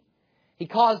see. He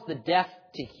caused the deaf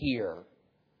to hear.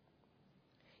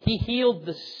 He healed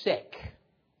the sick.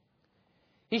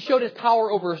 He showed His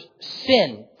power over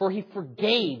sin, for He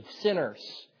forgave sinners.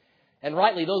 And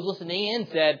rightly, those listening in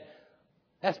said,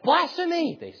 that's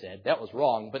blasphemy. They said that was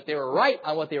wrong, but they were right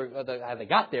on how they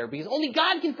got there, because only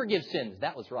God can forgive sins.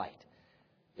 That was right.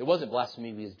 It wasn't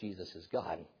blasphemy because Jesus is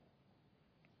God.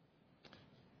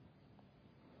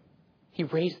 He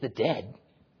raised the dead.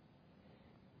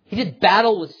 He did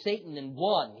battle with Satan and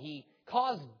won. He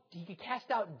cast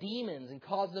out demons and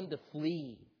caused them to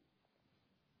flee.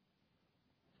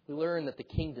 We learn that the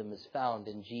kingdom is found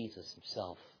in Jesus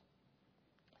Himself.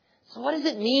 So what does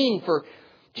it mean for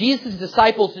Jesus'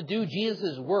 disciples to do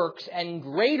Jesus' works and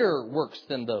greater works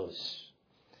than those?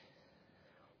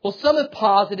 Well, some have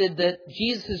posited that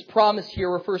Jesus' promise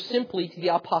here refers simply to the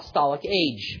apostolic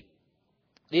age,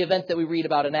 the event that we read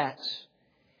about in Acts.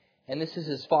 And this is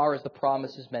as far as the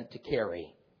promise is meant to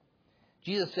carry.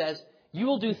 Jesus says, you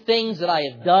will do things that I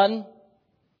have done.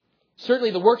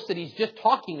 Certainly the works that he's just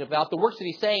talking about, the works that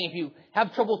he's saying, if you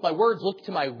have trouble with my words, look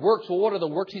to my works. Well, what are the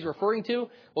works he's referring to?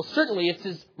 Well, certainly it's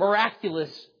his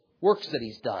miraculous works that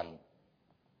he's done.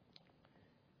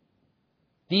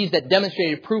 These that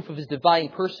demonstrated proof of his divine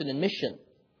person and mission.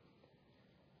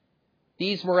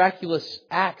 These miraculous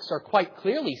acts are quite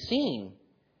clearly seen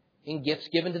in gifts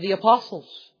given to the apostles.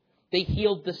 They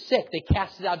healed the sick. They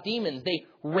casted out demons. They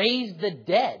raised the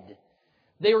dead.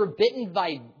 They were bitten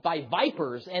by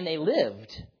vipers and they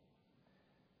lived.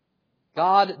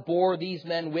 God bore these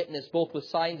men witness both with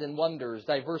signs and wonders,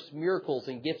 diverse miracles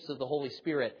and gifts of the Holy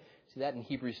Spirit. See that in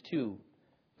Hebrews 2,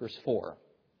 verse 4.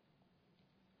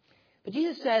 But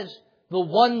Jesus says, the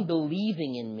one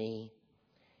believing in me.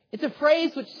 It's a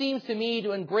phrase which seems to me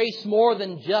to embrace more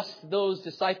than just those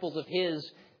disciples of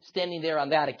his standing there on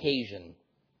that occasion,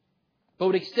 but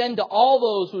would extend to all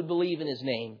those who would believe in his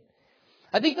name.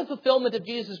 I think the fulfillment of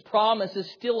Jesus' promise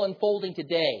is still unfolding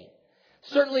today.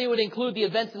 Certainly it would include the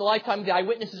events in the lifetime of the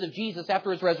eyewitnesses of Jesus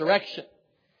after his resurrection.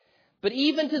 But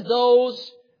even to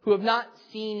those who have not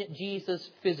seen Jesus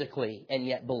physically and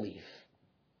yet believe.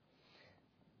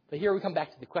 But here we come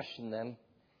back to the question then.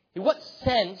 In what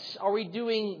sense are we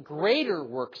doing greater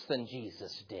works than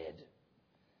Jesus did?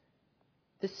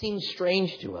 This seems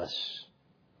strange to us.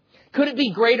 Could it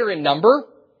be greater in number?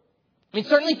 I mean,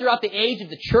 certainly throughout the age of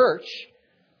the church,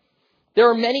 there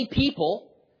are many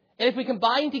people, and if we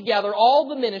combine together all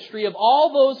the ministry of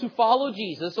all those who follow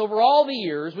Jesus over all the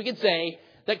years, we could say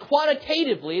that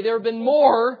quantitatively there have been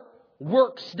more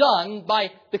works done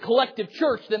by the collective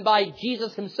church than by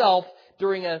Jesus himself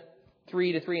during a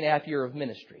 3 to 3.5 year of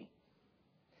ministry.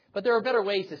 But there are better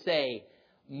ways to say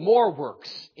more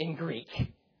works in Greek.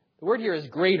 The word here is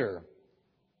greater.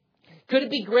 Could it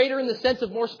be greater in the sense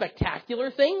of more spectacular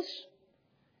things?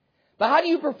 But how do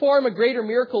you perform a greater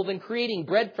miracle than creating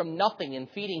bread from nothing and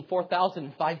feeding 4,000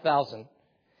 and 5,000?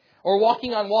 Or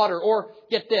walking on water? Or,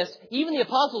 get this, even the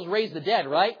apostles raised the dead,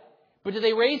 right? But did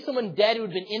they raise someone dead who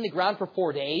had been in the ground for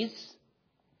 4 days?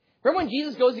 Remember when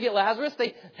Jesus goes to get Lazarus?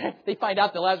 They find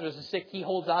out that Lazarus is sick. He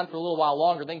holds on for a little while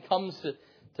longer, then comes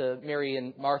to Mary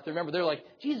and Martha. Remember, they're like,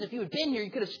 Jesus, if you had been here,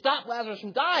 you could have stopped Lazarus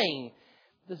from dying.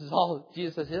 This is all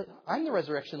Jesus says, I'm the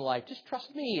resurrection and life. Just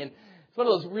trust me. And it's one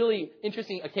of those really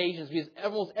interesting occasions because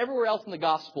almost everywhere else in the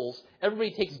Gospels,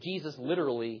 everybody takes Jesus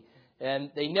literally and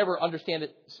they never understand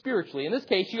it spiritually. In this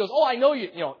case, she goes, I know you,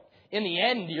 in the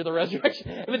end, you're the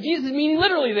resurrection. But Jesus is meaning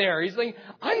literally there. He's saying,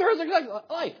 I'm the resurrection of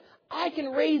life. I can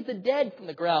raise the dead from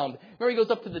the ground. Remember, he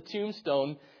goes up to the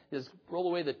tombstone, just roll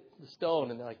away the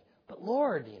stone, and they're like, but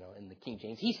Lord, in the King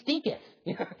James, he stinketh.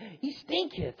 He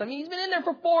stinketh. I mean, he's been in there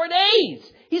for 4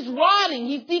 days. He's rotting.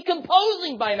 He's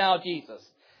decomposing by now, Jesus.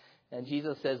 And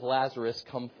Jesus says, Lazarus,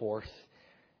 come forth.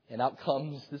 And out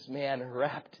comes this man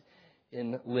wrapped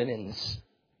in linens,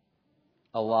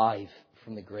 alive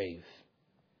from the grave.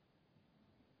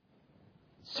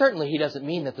 Certainly, he doesn't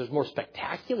mean that there's more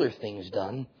spectacular things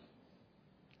done.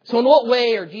 So in what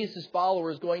way are Jesus'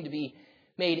 followers going to be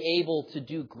made able to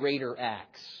do greater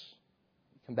acts?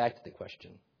 Come back to the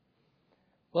question.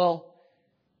 Well,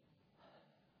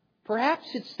 perhaps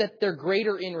it's that they're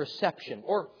greater in reception,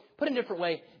 or put in a different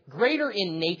way, greater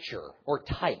in nature or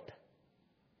type.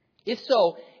 If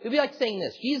so, it would be like saying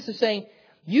this. Jesus is saying,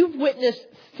 you've witnessed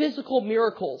physical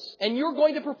miracles, and you're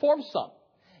going to perform some.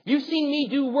 You've seen me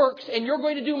do works, and you're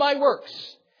going to do my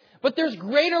works. But there's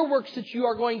greater works that you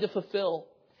are going to fulfill.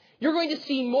 You're going to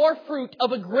see more fruit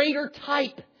of a greater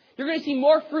type. You're going to see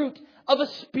more fruit of a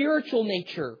spiritual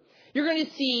nature. You're going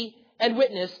to see and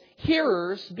witness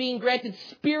hearers being granted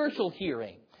spiritual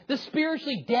hearing. The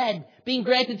spiritually dead being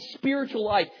granted spiritual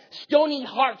life. Stony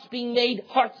hearts being made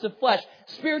hearts of flesh.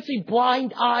 Spiritually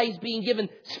blind eyes being given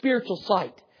spiritual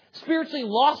sight. Spiritually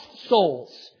lost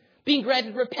souls being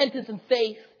granted repentance and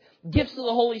faith. Gifts of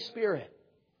the Holy Spirit.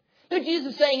 What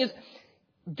Jesus is saying is,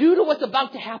 due to what's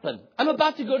about to happen, I'm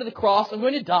about to go to the cross, I'm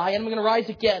going to die, and I'm going to rise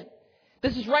again.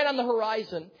 This is right on the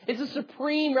horizon. It's a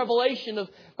supreme revelation of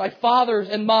my Father's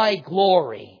and my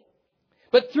glory.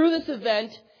 But through this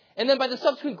event, and then by the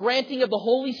subsequent granting of the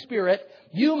Holy Spirit,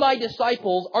 you, my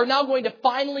disciples, are now going to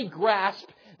finally grasp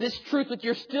this truth that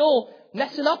you're still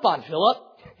messing up on, Philip.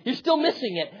 You're still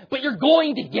missing it, but you're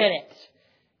going to get it.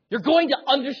 You're going to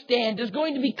understand. There's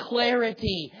going to be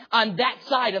clarity on that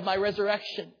side of my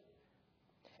resurrection.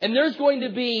 And there's going to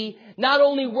be not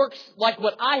only works like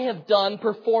what I have done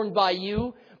performed by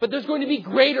you, but there's going to be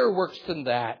greater works than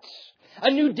that.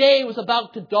 A new day was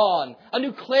about to dawn. A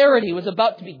new clarity was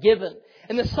about to be given.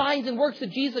 And the signs and works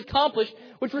that Jesus accomplished,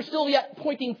 which were still yet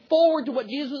pointing forward to what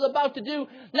Jesus was about to do,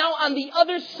 now on the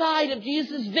other side of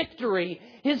Jesus' victory,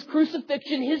 His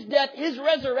crucifixion, His death, His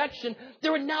resurrection,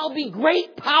 there would now be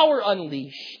great power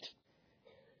unleashed.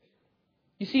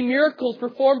 You see, miracles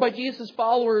performed by Jesus'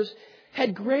 followers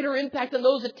had greater impact on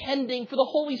those attending, for the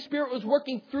Holy Spirit was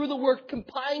working through the work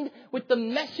combined with the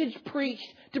message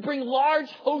preached to bring large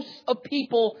hosts of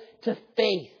people to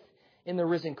faith in the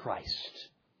risen Christ.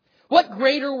 What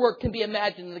greater work can be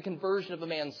imagined than the conversion of a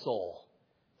man's soul?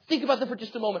 Think about that for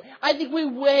just a moment. I think we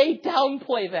way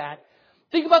downplay that.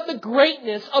 Think about the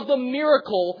greatness of the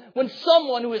miracle when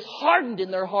someone who is hardened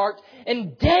in their heart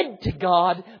and dead to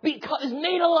God is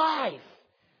made alive.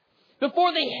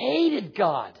 Before they hated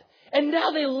God, and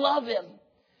now they love Him.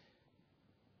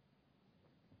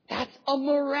 That's a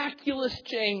miraculous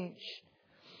change.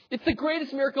 It's the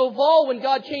greatest miracle of all when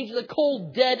God changes a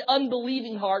cold, dead,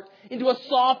 unbelieving heart into a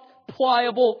soft,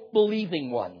 pliable,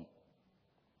 believing one.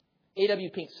 A.W.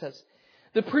 Pink says,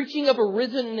 the preaching of a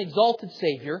risen and exalted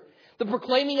Savior, the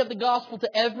proclaiming of the gospel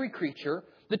to every creature,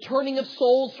 the turning of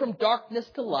souls from darkness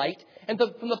to light, and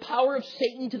from the power of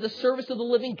Satan to the service of the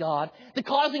living God, the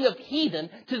causing of heathen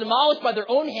to demolish by their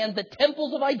own hands the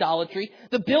temples of idolatry,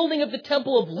 the building of the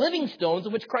temple of living stones,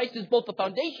 of which Christ is both the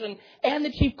foundation and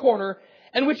the chief corner,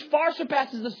 and which far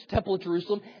surpasses the temple of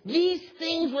Jerusalem, these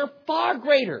things were far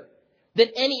greater than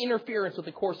any interference with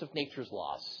the course of nature's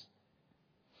laws.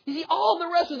 You see, all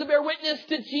the rest was to bear witness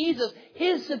to Jesus,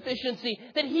 His sufficiency,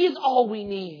 that He is all we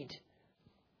need.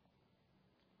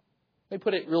 Let me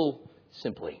put it real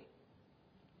simply.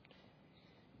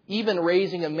 Even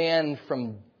raising a man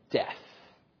from death,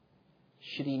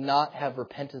 should he not have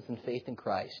repentance and faith in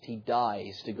Christ, he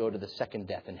dies to go to the second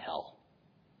death in hell.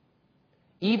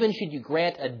 Even should you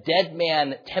grant a dead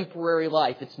man temporary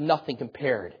life, it's nothing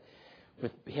compared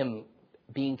with him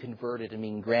being converted and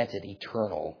being granted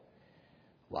eternal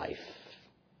life.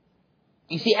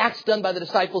 You see, acts done by the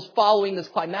disciples following this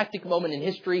climactic moment in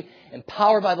history,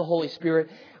 empowered by the Holy Spirit,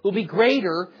 will be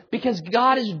greater because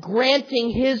God is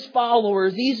granting His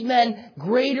followers, these men,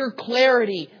 greater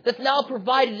clarity that's now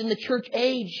provided in the church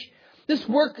age. This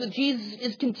work that Jesus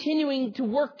is continuing to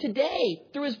work today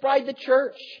through His bride, the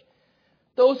church.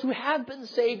 Those who have been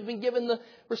saved have been given the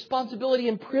responsibility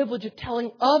and privilege of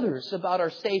telling others about our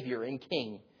Savior and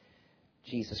King,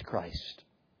 Jesus Christ.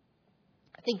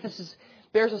 I think this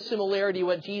bears a similarity to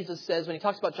what Jesus says when He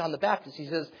talks about John the Baptist. He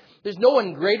says, there's no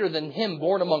one greater than him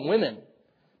born among women.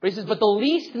 But He says, but the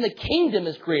least in the kingdom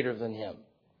is greater than him.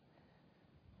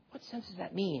 What sense does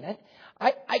that mean?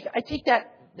 I take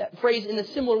that phrase in a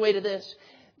similar way to this.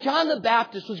 John the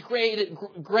Baptist was granted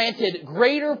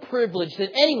greater privilege than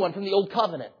anyone from the Old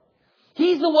Covenant.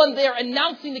 He's the one there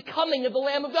announcing the coming of the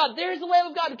Lamb of God. There's the Lamb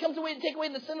of God who comes away to take away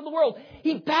the sin of the world.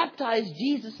 He baptized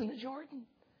Jesus in the Jordan.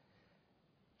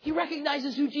 He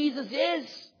recognizes who Jesus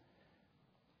is.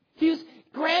 He was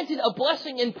granted a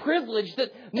blessing and privilege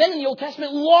that men in the Old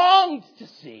Testament longed to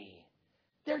see.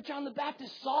 There John the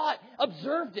Baptist saw it,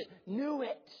 observed it, knew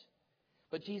it.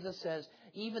 But Jesus says,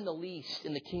 even the least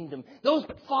in the kingdom, those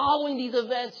following these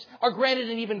events are granted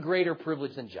an even greater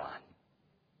privilege than John.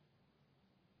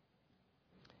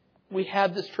 We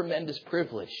have this tremendous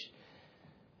privilege.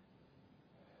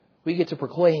 We get to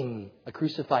proclaim a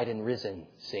crucified and risen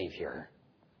Savior.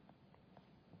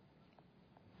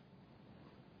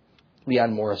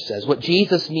 Leon Morris says, what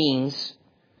Jesus means,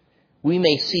 we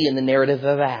may see in the narrative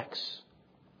of Acts.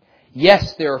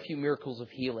 Yes, there are a few miracles of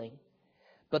healing,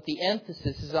 but the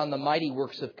emphasis is on the mighty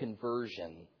works of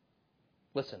conversion.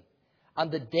 Listen, on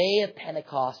the day of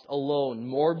Pentecost alone,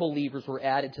 more believers were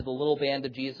added to the little band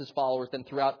of Jesus' followers than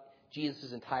throughout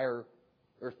Jesus' entire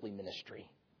earthly ministry.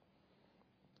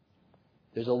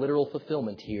 There's a literal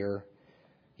fulfillment here,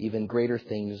 even greater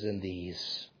things than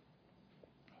these.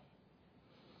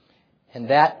 And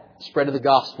that spread of the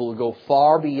gospel will go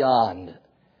far beyond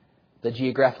the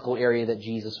geographical area that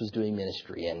Jesus was doing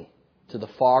ministry in, to the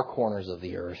far corners of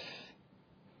the earth.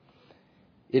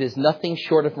 It is nothing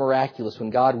short of miraculous when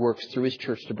God works through His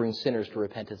church to bring sinners to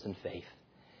repentance and faith.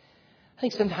 I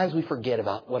think sometimes we forget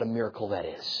about what a miracle that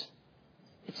is.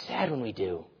 It's sad when we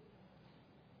do.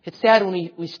 It's sad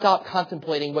when we stop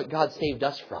contemplating what God saved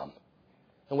us from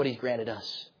and what He's granted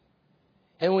us.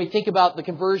 And when we think about the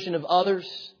conversion of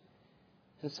others,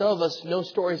 and some of us know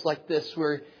stories like this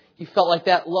where you felt like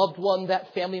that loved one,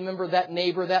 that family member, that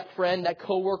neighbor, that friend, that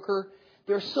coworker,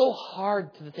 they're so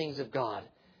hard to the things of God.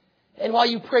 And while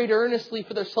you prayed earnestly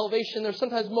for their salvation, there's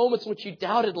sometimes moments in which you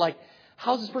doubted, like,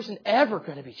 how's this person ever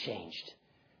going to be changed?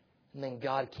 And then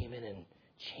God came in and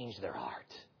changed their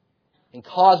heart. and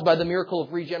caused by the miracle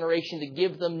of regeneration to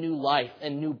give them new life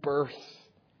and new birth.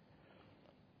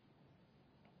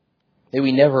 May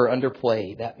we never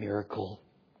underplay that miracle.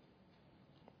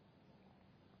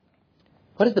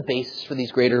 What is the basis for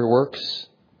these greater works?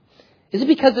 Is it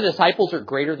because the disciples are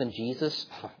greater than Jesus?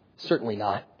 Certainly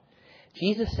not.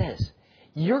 Jesus says,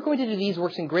 you're going to do these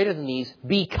works and greater than these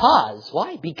because,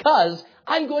 why? Because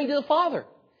I'm going to the Father.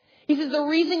 He says the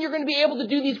reason you're going to be able to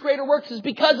do these greater works is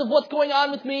because of what's going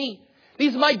on with me.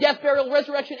 These are my death, burial,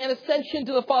 resurrection, and ascension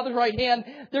to the Father's right hand.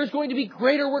 There's going to be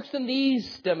greater works than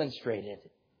these demonstrated.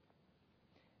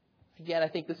 Again, I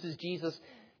think this is Jesus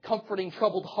comforting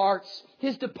troubled hearts.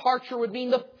 His departure would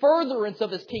mean the furtherance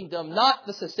of His kingdom, not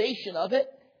the cessation of it.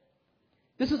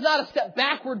 This is not a step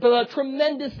backward, but a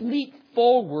tremendous leap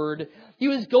forward. He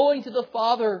was going to the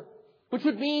Father, which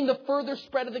would mean the further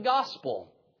spread of the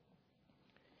gospel.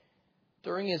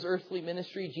 During His earthly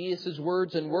ministry, Jesus'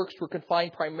 words and works were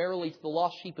confined primarily to the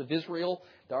lost sheep of Israel.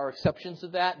 There are exceptions to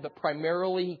that, but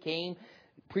primarily He came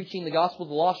preaching the gospel to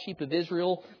the lost sheep of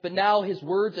Israel. But now His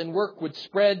words and work would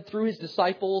spread through His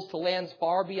disciples to lands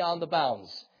far beyond the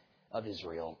bounds of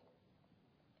Israel.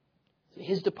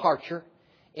 His departure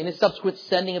and His subsequent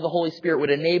sending of the Holy Spirit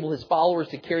would enable His followers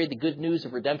to carry the good news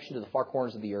of redemption to the far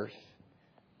corners of the earth,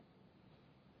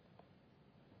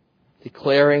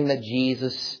 declaring that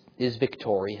Jesus is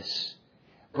victorious,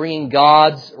 bringing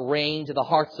God's reign to the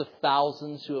hearts of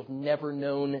thousands who have never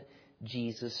known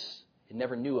Jesus and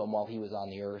never knew Him while He was on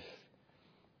the earth.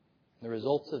 The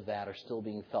results of that are still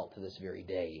being felt to this very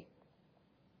day.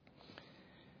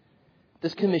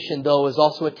 This commission, though, is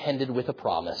also attended with a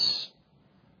promise.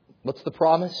 What's the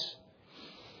promise?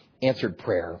 Answered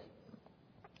prayer.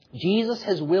 Jesus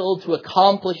has willed to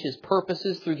accomplish His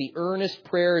purposes through the earnest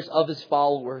prayers of His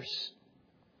followers.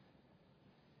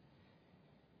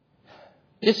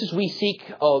 Just as we seek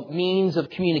a means of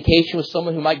communication with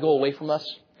someone who might go away from us,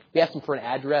 we ask them for an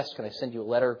address. Can I send you a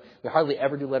letter? We hardly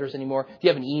ever do letters anymore. Do you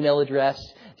have an email address?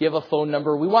 Do you have a phone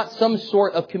number? We want some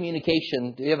sort of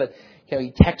communication. Can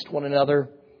we text one another?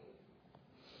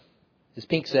 As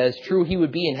Pink says, true, He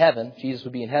would be in heaven. Jesus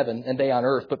would be in heaven and they on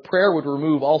earth. But prayer would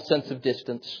remove all sense of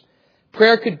distance.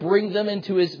 Prayer could bring them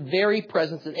into His very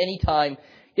presence at any time.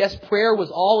 Yes, prayer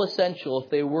was all essential if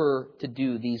they were to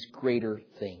do these greater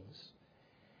things.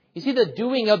 You see, the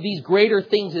doing of these greater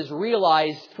things is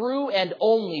realized through and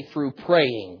only through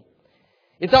praying.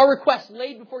 It's our requests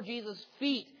laid before Jesus'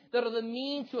 feet that are the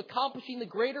means to accomplishing the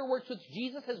greater works which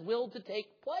Jesus has willed to take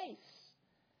place.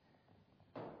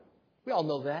 We all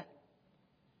know that.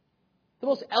 The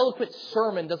most eloquent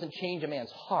sermon doesn't change a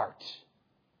man's heart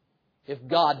if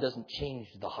God doesn't change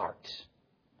the heart.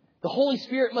 The Holy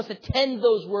Spirit must attend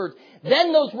those words.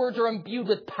 Then those words are imbued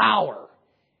with power,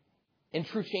 and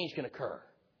true change can occur.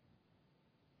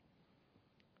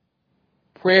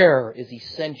 Prayer is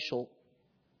essential.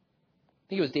 I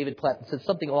think it was David Platt that said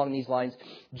something along these lines.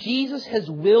 Jesus has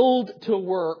willed to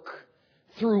work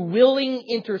through willing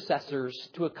intercessors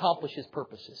to accomplish His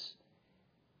purposes.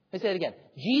 Let me say it again.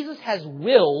 Jesus has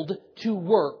willed to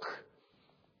work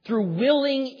through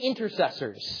willing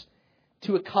intercessors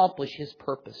to accomplish His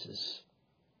purposes.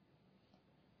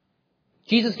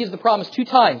 Jesus gives the promise 2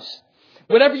 times.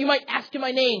 Whatever you might ask in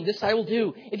my name, this I will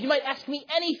do. If you might ask me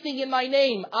anything in my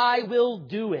name, I will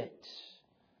do it.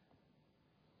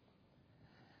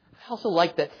 I also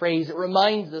like that phrase. It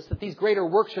reminds us that these greater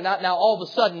works are not now all of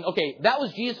a sudden, okay, that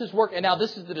was Jesus' work and now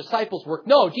this is the disciples' work.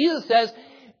 No, Jesus says,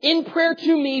 in prayer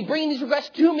to me, bringing these requests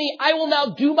to me, I will now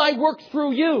do my work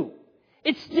through you.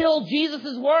 It's still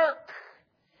Jesus' work.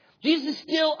 Jesus is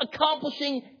still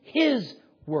accomplishing His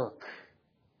work.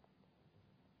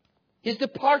 His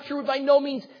departure would by no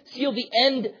means seal the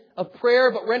end of prayer,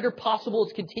 but render possible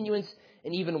its continuance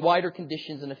in even wider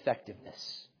conditions and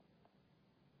effectiveness.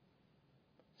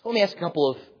 So let me ask a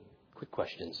couple of quick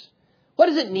questions. What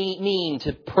does it mean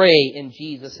to pray in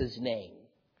Jesus' name?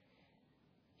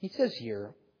 He says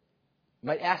here, you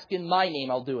might ask in my name,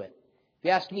 I'll do it. If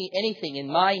you ask me anything in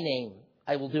my name,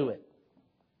 I will do it.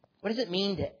 What does it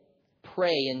mean to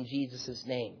pray in Jesus'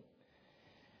 name?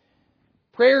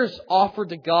 Prayers offered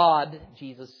to God,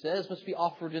 Jesus says, must be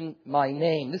offered in my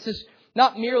name. This is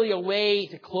not merely a way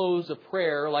to close a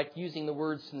prayer like using the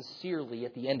word sincerely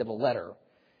at the end of a letter.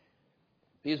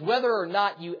 Because whether or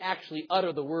not you actually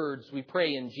utter the words, we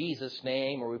pray in Jesus'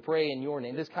 name or we pray in your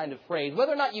name, this kind of phrase,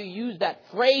 whether or not you use that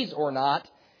phrase or not,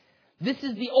 this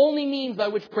is the only means by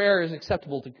which prayer is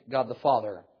acceptable to God the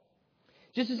Father.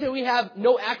 Just as we have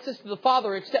no access to the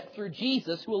Father except through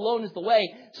Jesus, who alone is the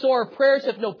way, so our prayers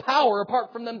have no power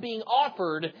apart from them being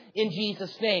offered in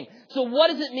Jesus' name. So what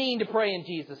does it mean to pray in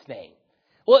Jesus' name?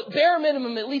 Well, at bare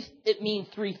minimum, at least it means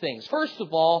three things. First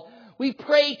of all, we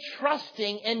pray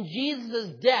trusting in Jesus'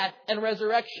 death and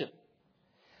resurrection.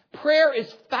 Prayer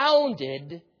is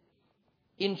founded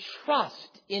in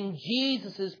trust in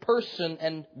Jesus' person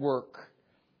and work.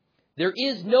 There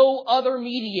is no other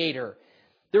mediator.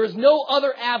 There is no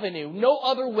other avenue, no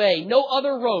other way, no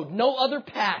other road, no other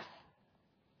path.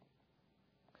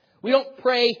 We don't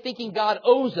pray thinking God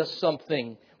owes us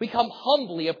something. We come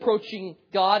humbly approaching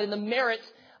God in the merits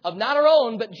of not our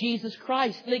own, but Jesus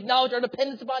Christ, and acknowledge our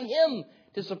dependence upon Him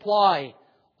to supply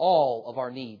all of our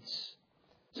needs.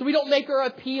 So we don't make our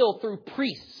appeal through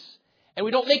priests, and we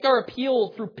don't make our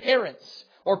appeal through parents,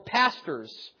 or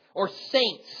pastors, or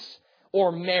saints,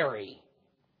 or Mary.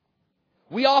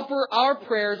 We offer our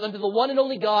prayers unto the one and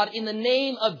only God in the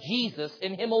name of Jesus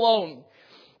and Him alone.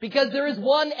 Because there is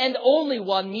one and only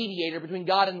one mediator between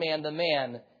God and man, the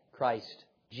man, Christ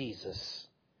Jesus.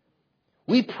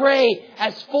 We pray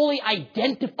as fully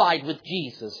identified with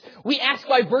Jesus. We ask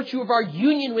by virtue of our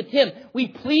union with Him. We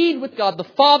plead with God the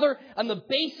Father on the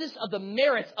basis of the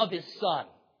merits of His Son.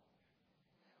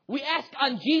 We ask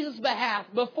on Jesus' behalf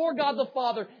before God the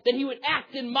Father that He would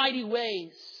act in mighty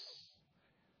ways.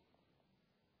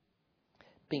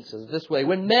 Pink says this way: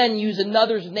 when men use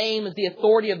another's name as the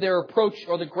authority of their approach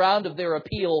or the ground of their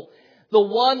appeal, the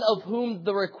one of whom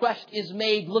the request is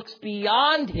made looks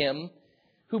beyond him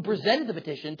who presented the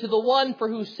petition to the one for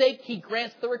whose sake he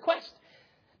grants the request.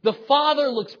 The Father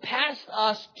looks past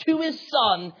us to His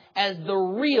Son as the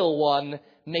real one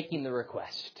making the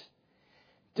request.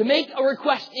 To make a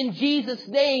request in Jesus'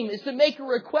 name is to make a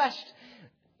request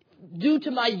due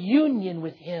to my union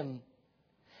with Him.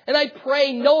 And I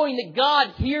pray knowing that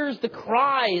God hears the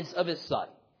cries of His Son.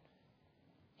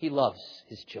 He loves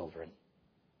His children.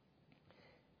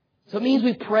 So it means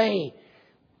we pray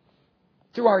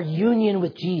through our union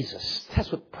with Jesus.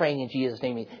 That's what praying in Jesus'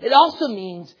 name means. It also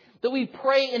means that we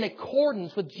pray in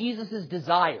accordance with Jesus'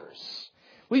 desires.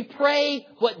 We pray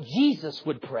what Jesus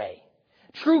would pray.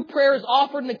 True prayer is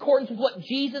offered in accordance with what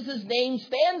Jesus' name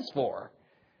stands for.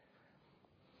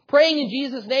 Praying in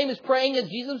Jesus' name is praying as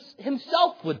Jesus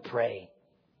Himself would pray.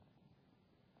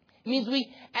 It means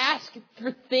we ask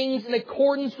for things in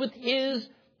accordance with His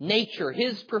nature,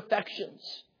 His perfections.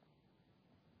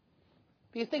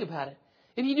 Because think about it.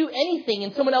 If you do anything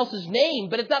in someone else's name,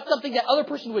 but it's not something that other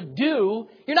person would do,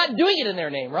 you're not doing it in their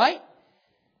name, right?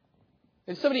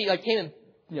 If somebody came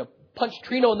and punched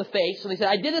Trino in the face, and they said,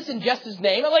 I did this in Jess's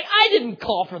name, I'm like, I didn't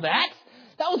call for that.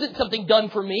 That wasn't something done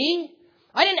for me.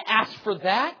 I didn't ask for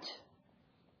that.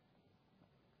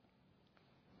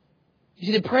 You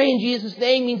see, to pray in Jesus'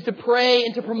 name means to pray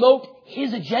and to promote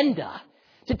His agenda.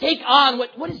 To take on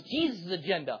what is Jesus'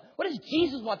 agenda? What does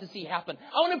Jesus want to see happen?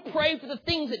 I want to pray for the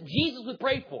things that Jesus would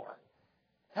pray for.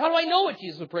 How do I know what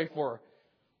Jesus would pray for?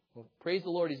 Well, praise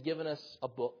the Lord, He's given us a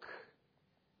book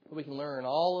where we can learn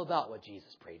all about what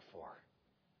Jesus prayed for.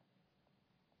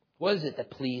 What is it that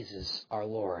pleases our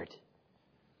Lord?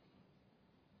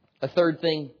 A third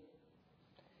thing,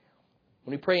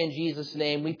 when we pray in Jesus'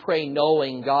 name, we pray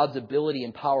knowing God's ability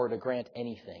and power to grant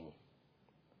anything.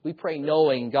 We pray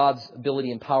knowing God's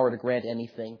ability and power to grant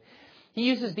anything. He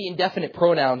uses the indefinite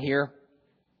pronoun here,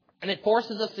 and it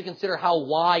forces us to consider how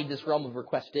wide this realm of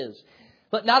request is.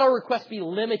 Let not our request be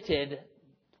limited,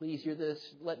 please hear this,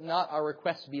 let not our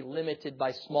request be limited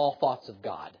by small thoughts of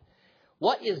God.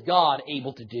 What is God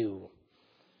able to do?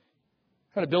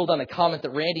 I'm going to build on a comment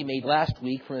that Randy made last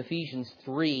week from Ephesians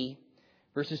 3,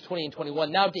 verses 20 and 21.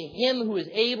 Now to Him who is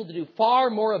able to do far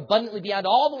more abundantly beyond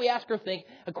all that we ask or think,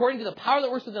 according to the power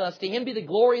that works within us, to Him be the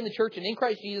glory in the church and in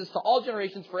Christ Jesus to all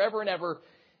generations forever and ever.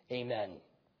 Amen.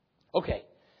 Okay,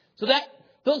 so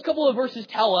those couple of verses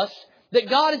tell us that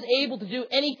God is able to do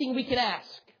anything we can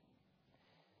ask.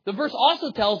 The verse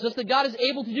also tells us that God is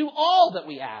able to do all that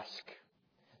we ask.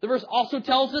 The verse also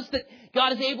tells us that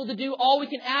God is able to do all we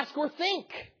can ask or think.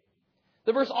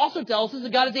 The verse also tells us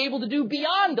that God is able to do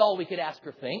beyond all we could ask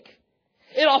or think.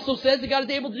 It also says that God is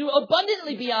able to do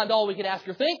abundantly beyond all we could ask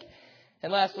or think.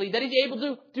 And lastly, that He's able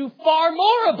to do far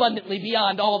more abundantly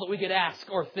beyond all that we could ask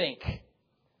or think.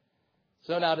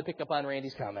 So now to pick up on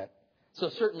Randy's comment. So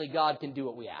certainly God can do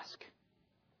what we ask.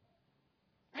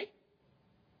 Right?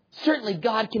 Certainly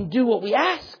God can do what we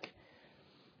ask.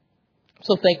 I'm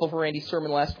so thankful for Randy's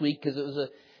sermon last week because it was a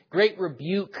great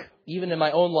rebuke, even in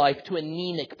my own life, to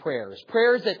anemic prayers.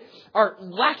 Prayers that are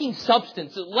lacking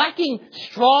substance, lacking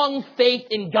strong faith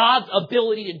in God's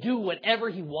ability to do whatever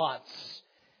He wants.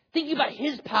 Thinking about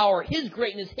His power, His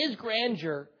greatness, His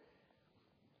grandeur.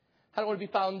 I don't want to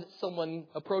be found someone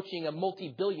approaching a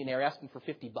multi-billionaire asking for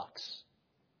 $50.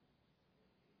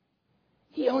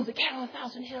 He owns the cattle on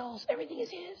 1,000 hills. Everything is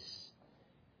His.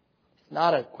 It's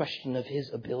not a question of His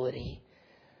ability.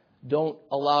 Don't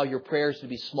allow your prayers to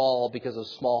be small because of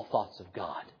small thoughts of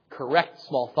God. Correct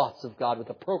small thoughts of God with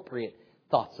appropriate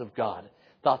thoughts of God.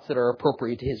 Thoughts that are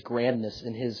appropriate to His grandness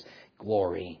and His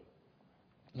glory.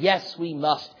 Yes, we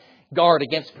must guard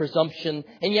against presumption.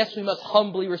 And yes, we must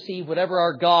humbly receive whatever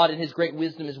our God in His great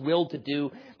wisdom is willed to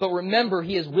do. But remember,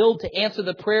 He is willed to answer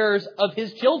the prayers of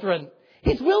His children.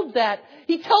 He's willed that.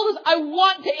 He tells us, I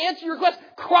want to answer your request.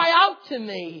 Cry out to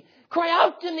me. Cry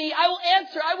out to me. I will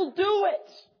answer. I will do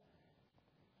it.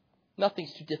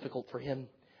 Nothing's too difficult for Him.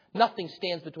 Nothing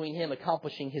stands between Him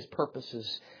accomplishing His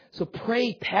purposes. So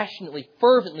pray passionately,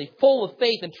 fervently, full of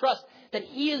faith and trust that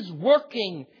He is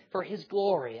working for His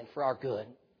glory and for our good.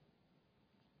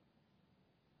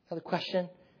 Another question.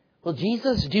 Will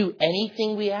Jesus do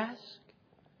anything we ask?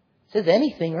 It says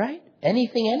anything, right?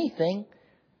 Anything.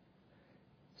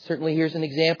 Certainly here's an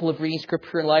example of reading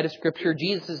Scripture in light of Scripture.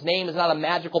 Jesus' name is not a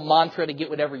magical mantra to get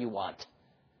whatever you want.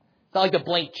 It's not like a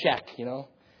blank check, you know.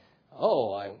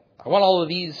 Oh, I want all of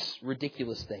these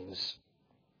ridiculous things.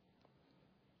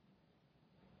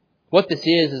 What this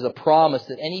is a promise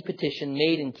that any petition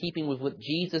made in keeping with what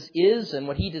Jesus is and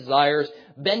what He desires,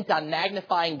 bent on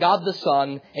magnifying God the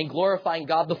Son and glorifying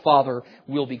God the Father,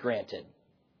 will be granted.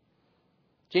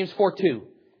 James 4:2.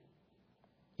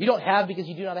 You don't have because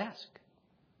you do not ask.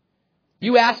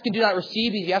 You ask and do not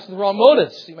receive because you ask with the wrong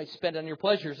motives. You might spend it on your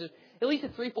pleasures. At least a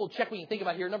threefold check we can think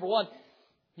about here. Number one,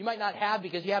 you might not have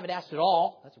because you haven't asked at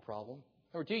all. That's a problem.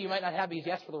 Number two, you might not have because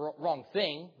you asked for the wrong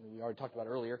thing. We already talked about it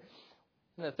earlier.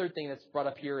 And the third thing that's brought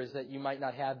up here is that you might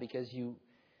not have because you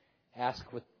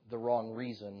ask with the wrong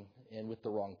reason and with the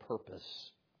wrong purpose.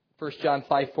 1 John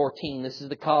 5:14, this is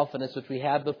the confidence which we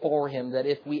have before Him, that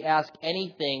if we ask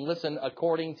anything, listen,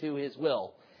 according to His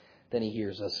will, then He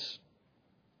hears us.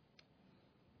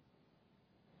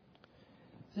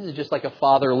 This is just like a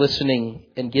father listening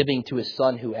and giving to his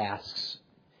son who asks.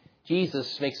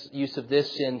 Jesus makes use of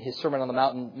this in His Sermon on the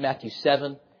Mount in Matthew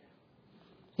 7.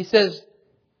 He says,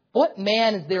 what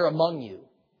man is there among you,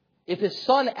 if his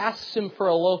son asks him for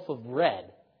a loaf of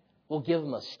bread, will give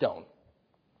him a stone?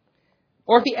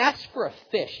 Or if he asks for a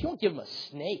fish, you won't give him a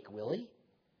snake, will He?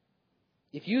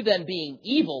 If you then, being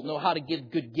evil, know how to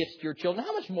give good gifts to your children,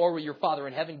 how much more will your Father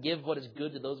in heaven give what is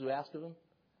good to those who ask of Him?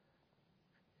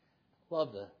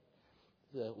 Love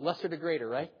the lesser to greater,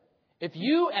 right? If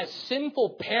you as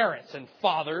sinful parents and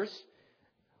fathers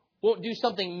won't do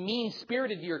something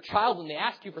mean-spirited to your child when they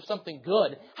ask you for something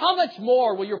good, how much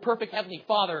more will your perfect Heavenly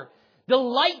Father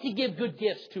delight to give good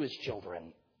gifts to His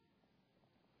children?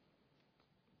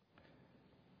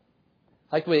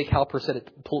 I like the way Cowper said it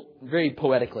very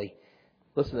poetically.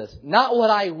 Listen to this. Not what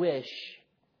I wish,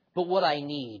 but what I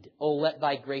need, oh, let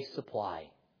Thy grace supply.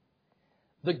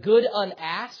 The good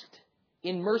unasked,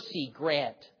 in mercy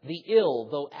grant. The ill,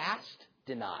 though asked,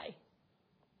 deny.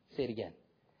 Say it again.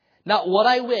 Not what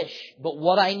I wish, but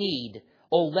what I need,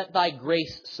 oh, let Thy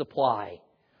grace supply.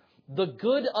 The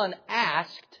good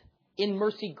unasked, in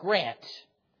mercy grant.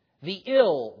 The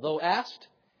ill, though asked,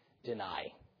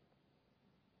 deny.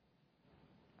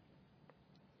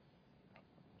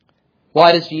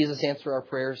 Why does Jesus answer our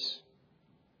prayers?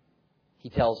 He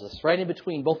tells us right in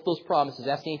between both those promises.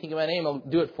 Ask anything in my name, I'll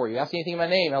do it for you. Ask anything in my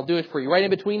name, I'll do it for you. Right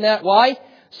in between that. Why?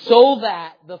 So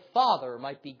that the Father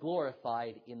might be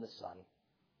glorified in the Son.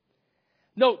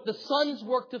 Note, the Son's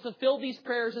work to fulfill these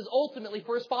prayers is ultimately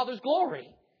for His Father's glory.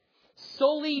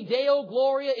 Soli Deo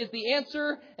Gloria is the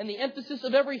answer and the emphasis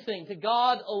of everything. To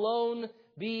God alone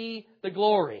be the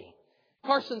glory.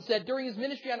 Carson said, during His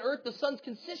ministry on earth, the Son's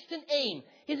consistent aim,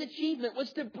 His achievement,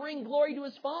 was to bring glory to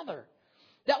His Father.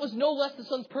 That was no less the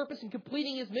Son's purpose in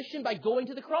completing His mission by going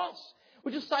to the cross,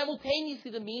 which is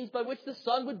simultaneously the means by which the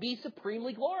Son would be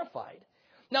supremely glorified.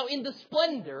 Now, in the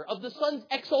splendor of the Son's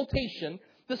exaltation,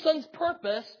 the Son's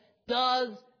purpose does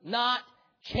not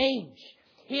change.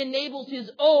 He enables His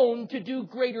own to do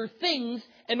greater things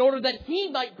in order that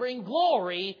He might bring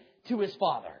glory to His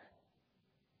Father.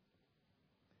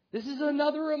 This is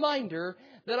another reminder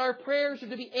that our prayers are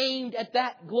to be aimed at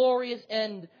that glorious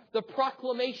end, the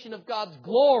proclamation of God's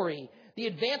glory, the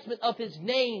advancement of His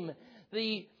name,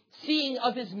 the seeing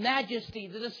of His majesty,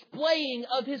 the displaying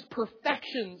of His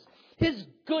perfections, His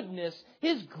goodness,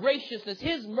 His graciousness,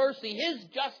 His mercy, His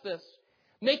justice,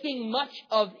 making much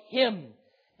of Him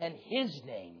and His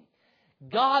name.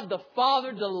 God the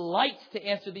Father delights to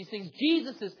answer these things.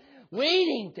 Jesus is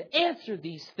waiting to answer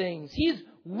these things. He's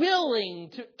willing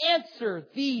to answer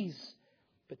these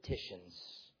petitions.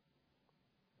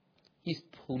 He's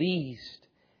pleased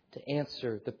to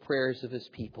answer the prayers of His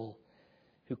people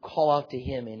who call out to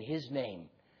Him in His name.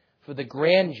 For the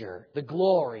grandeur, the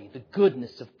glory, the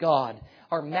goodness of God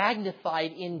are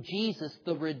magnified in Jesus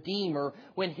the Redeemer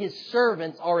when His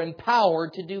servants are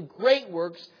empowered to do great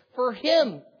works for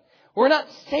Him. We're not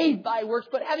saved by works,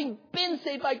 but having been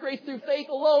saved by grace through faith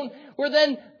alone, we're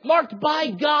then marked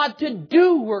by God to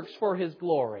do works for His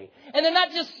glory. And they're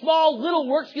not just small little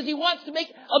works because He wants to make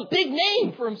a big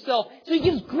name for Himself. So He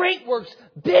gives great works,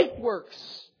 big works.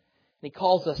 And He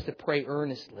calls us to pray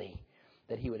earnestly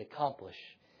that He would accomplish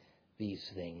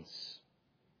these things.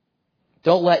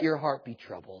 Don't let your heart be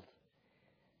troubled.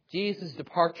 Jesus'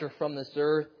 departure from this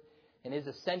earth and His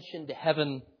ascension to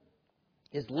heaven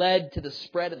is led to the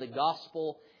spread of the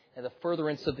gospel and the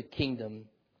furtherance of the kingdom.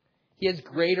 He has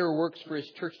greater works for His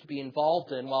church to be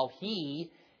involved in while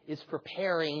He is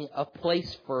preparing a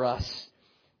place for us.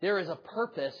 There is a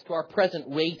purpose to our present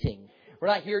waiting. We're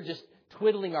not here just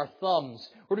twiddling our thumbs.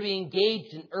 We're to be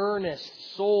engaged in earnest,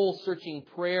 soul-searching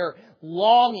prayer,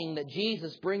 longing that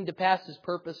Jesus bring to pass His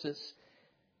purposes.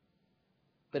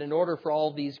 But in order for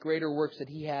all these greater works that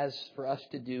He has for us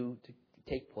to do to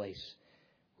take place,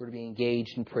 we're to be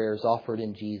engaged in prayers offered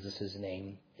in Jesus'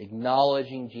 name,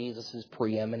 acknowledging Jesus'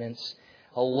 preeminence,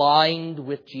 aligned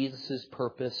with Jesus'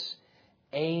 purpose,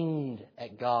 aimed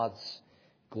at God's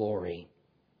glory.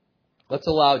 Let's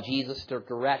allow Jesus to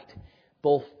direct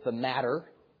both the matter,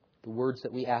 the words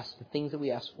that we ask, the things that we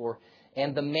ask for,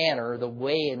 and the manner, the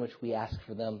way in which we ask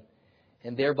for them.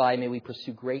 And thereby may we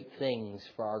pursue great things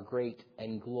for our great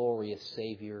and glorious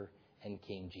Savior and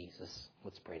King Jesus.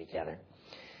 Let's pray together.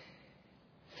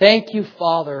 Thank you,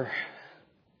 Father,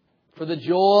 for the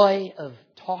joy of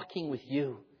talking with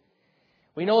You.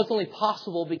 We know it's only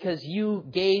possible because You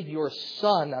gave Your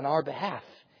Son on our behalf.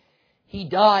 He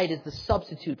died as the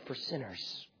substitute for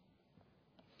sinners.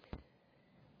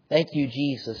 Thank You,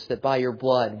 Jesus, that by Your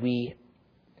blood we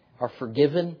are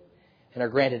forgiven and are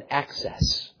granted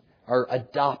access, are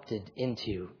adopted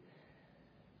into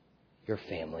Your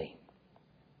family.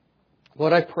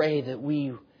 Lord, I pray that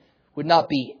we would not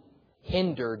be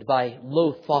hindered by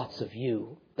low thoughts of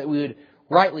You, that we would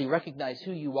rightly recognize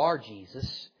who You are,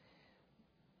 Jesus,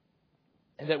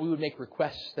 and that we would make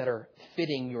requests that are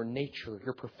fitting Your nature,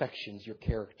 Your perfections, Your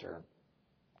character.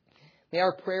 May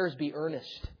our prayers be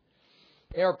earnest.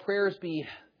 May our prayers be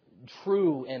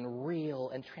true and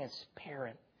real and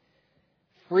transparent.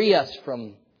 Free us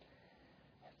from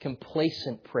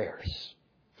complacent prayers.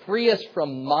 Free us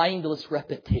from mindless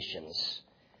repetitions.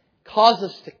 Cause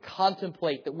us to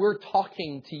contemplate that we're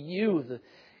talking to You, the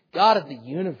God of the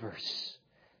universe,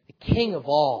 the King of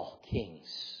all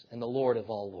kings and the Lord of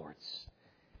all lords.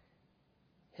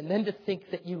 And then to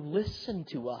think that You listen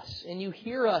to us and You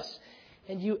hear us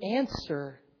and You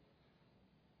answer.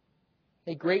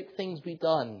 May great things be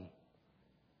done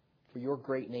for Your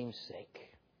great name's sake.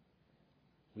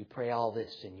 We pray all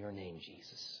this in Your name,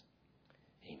 Jesus.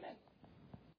 Amen.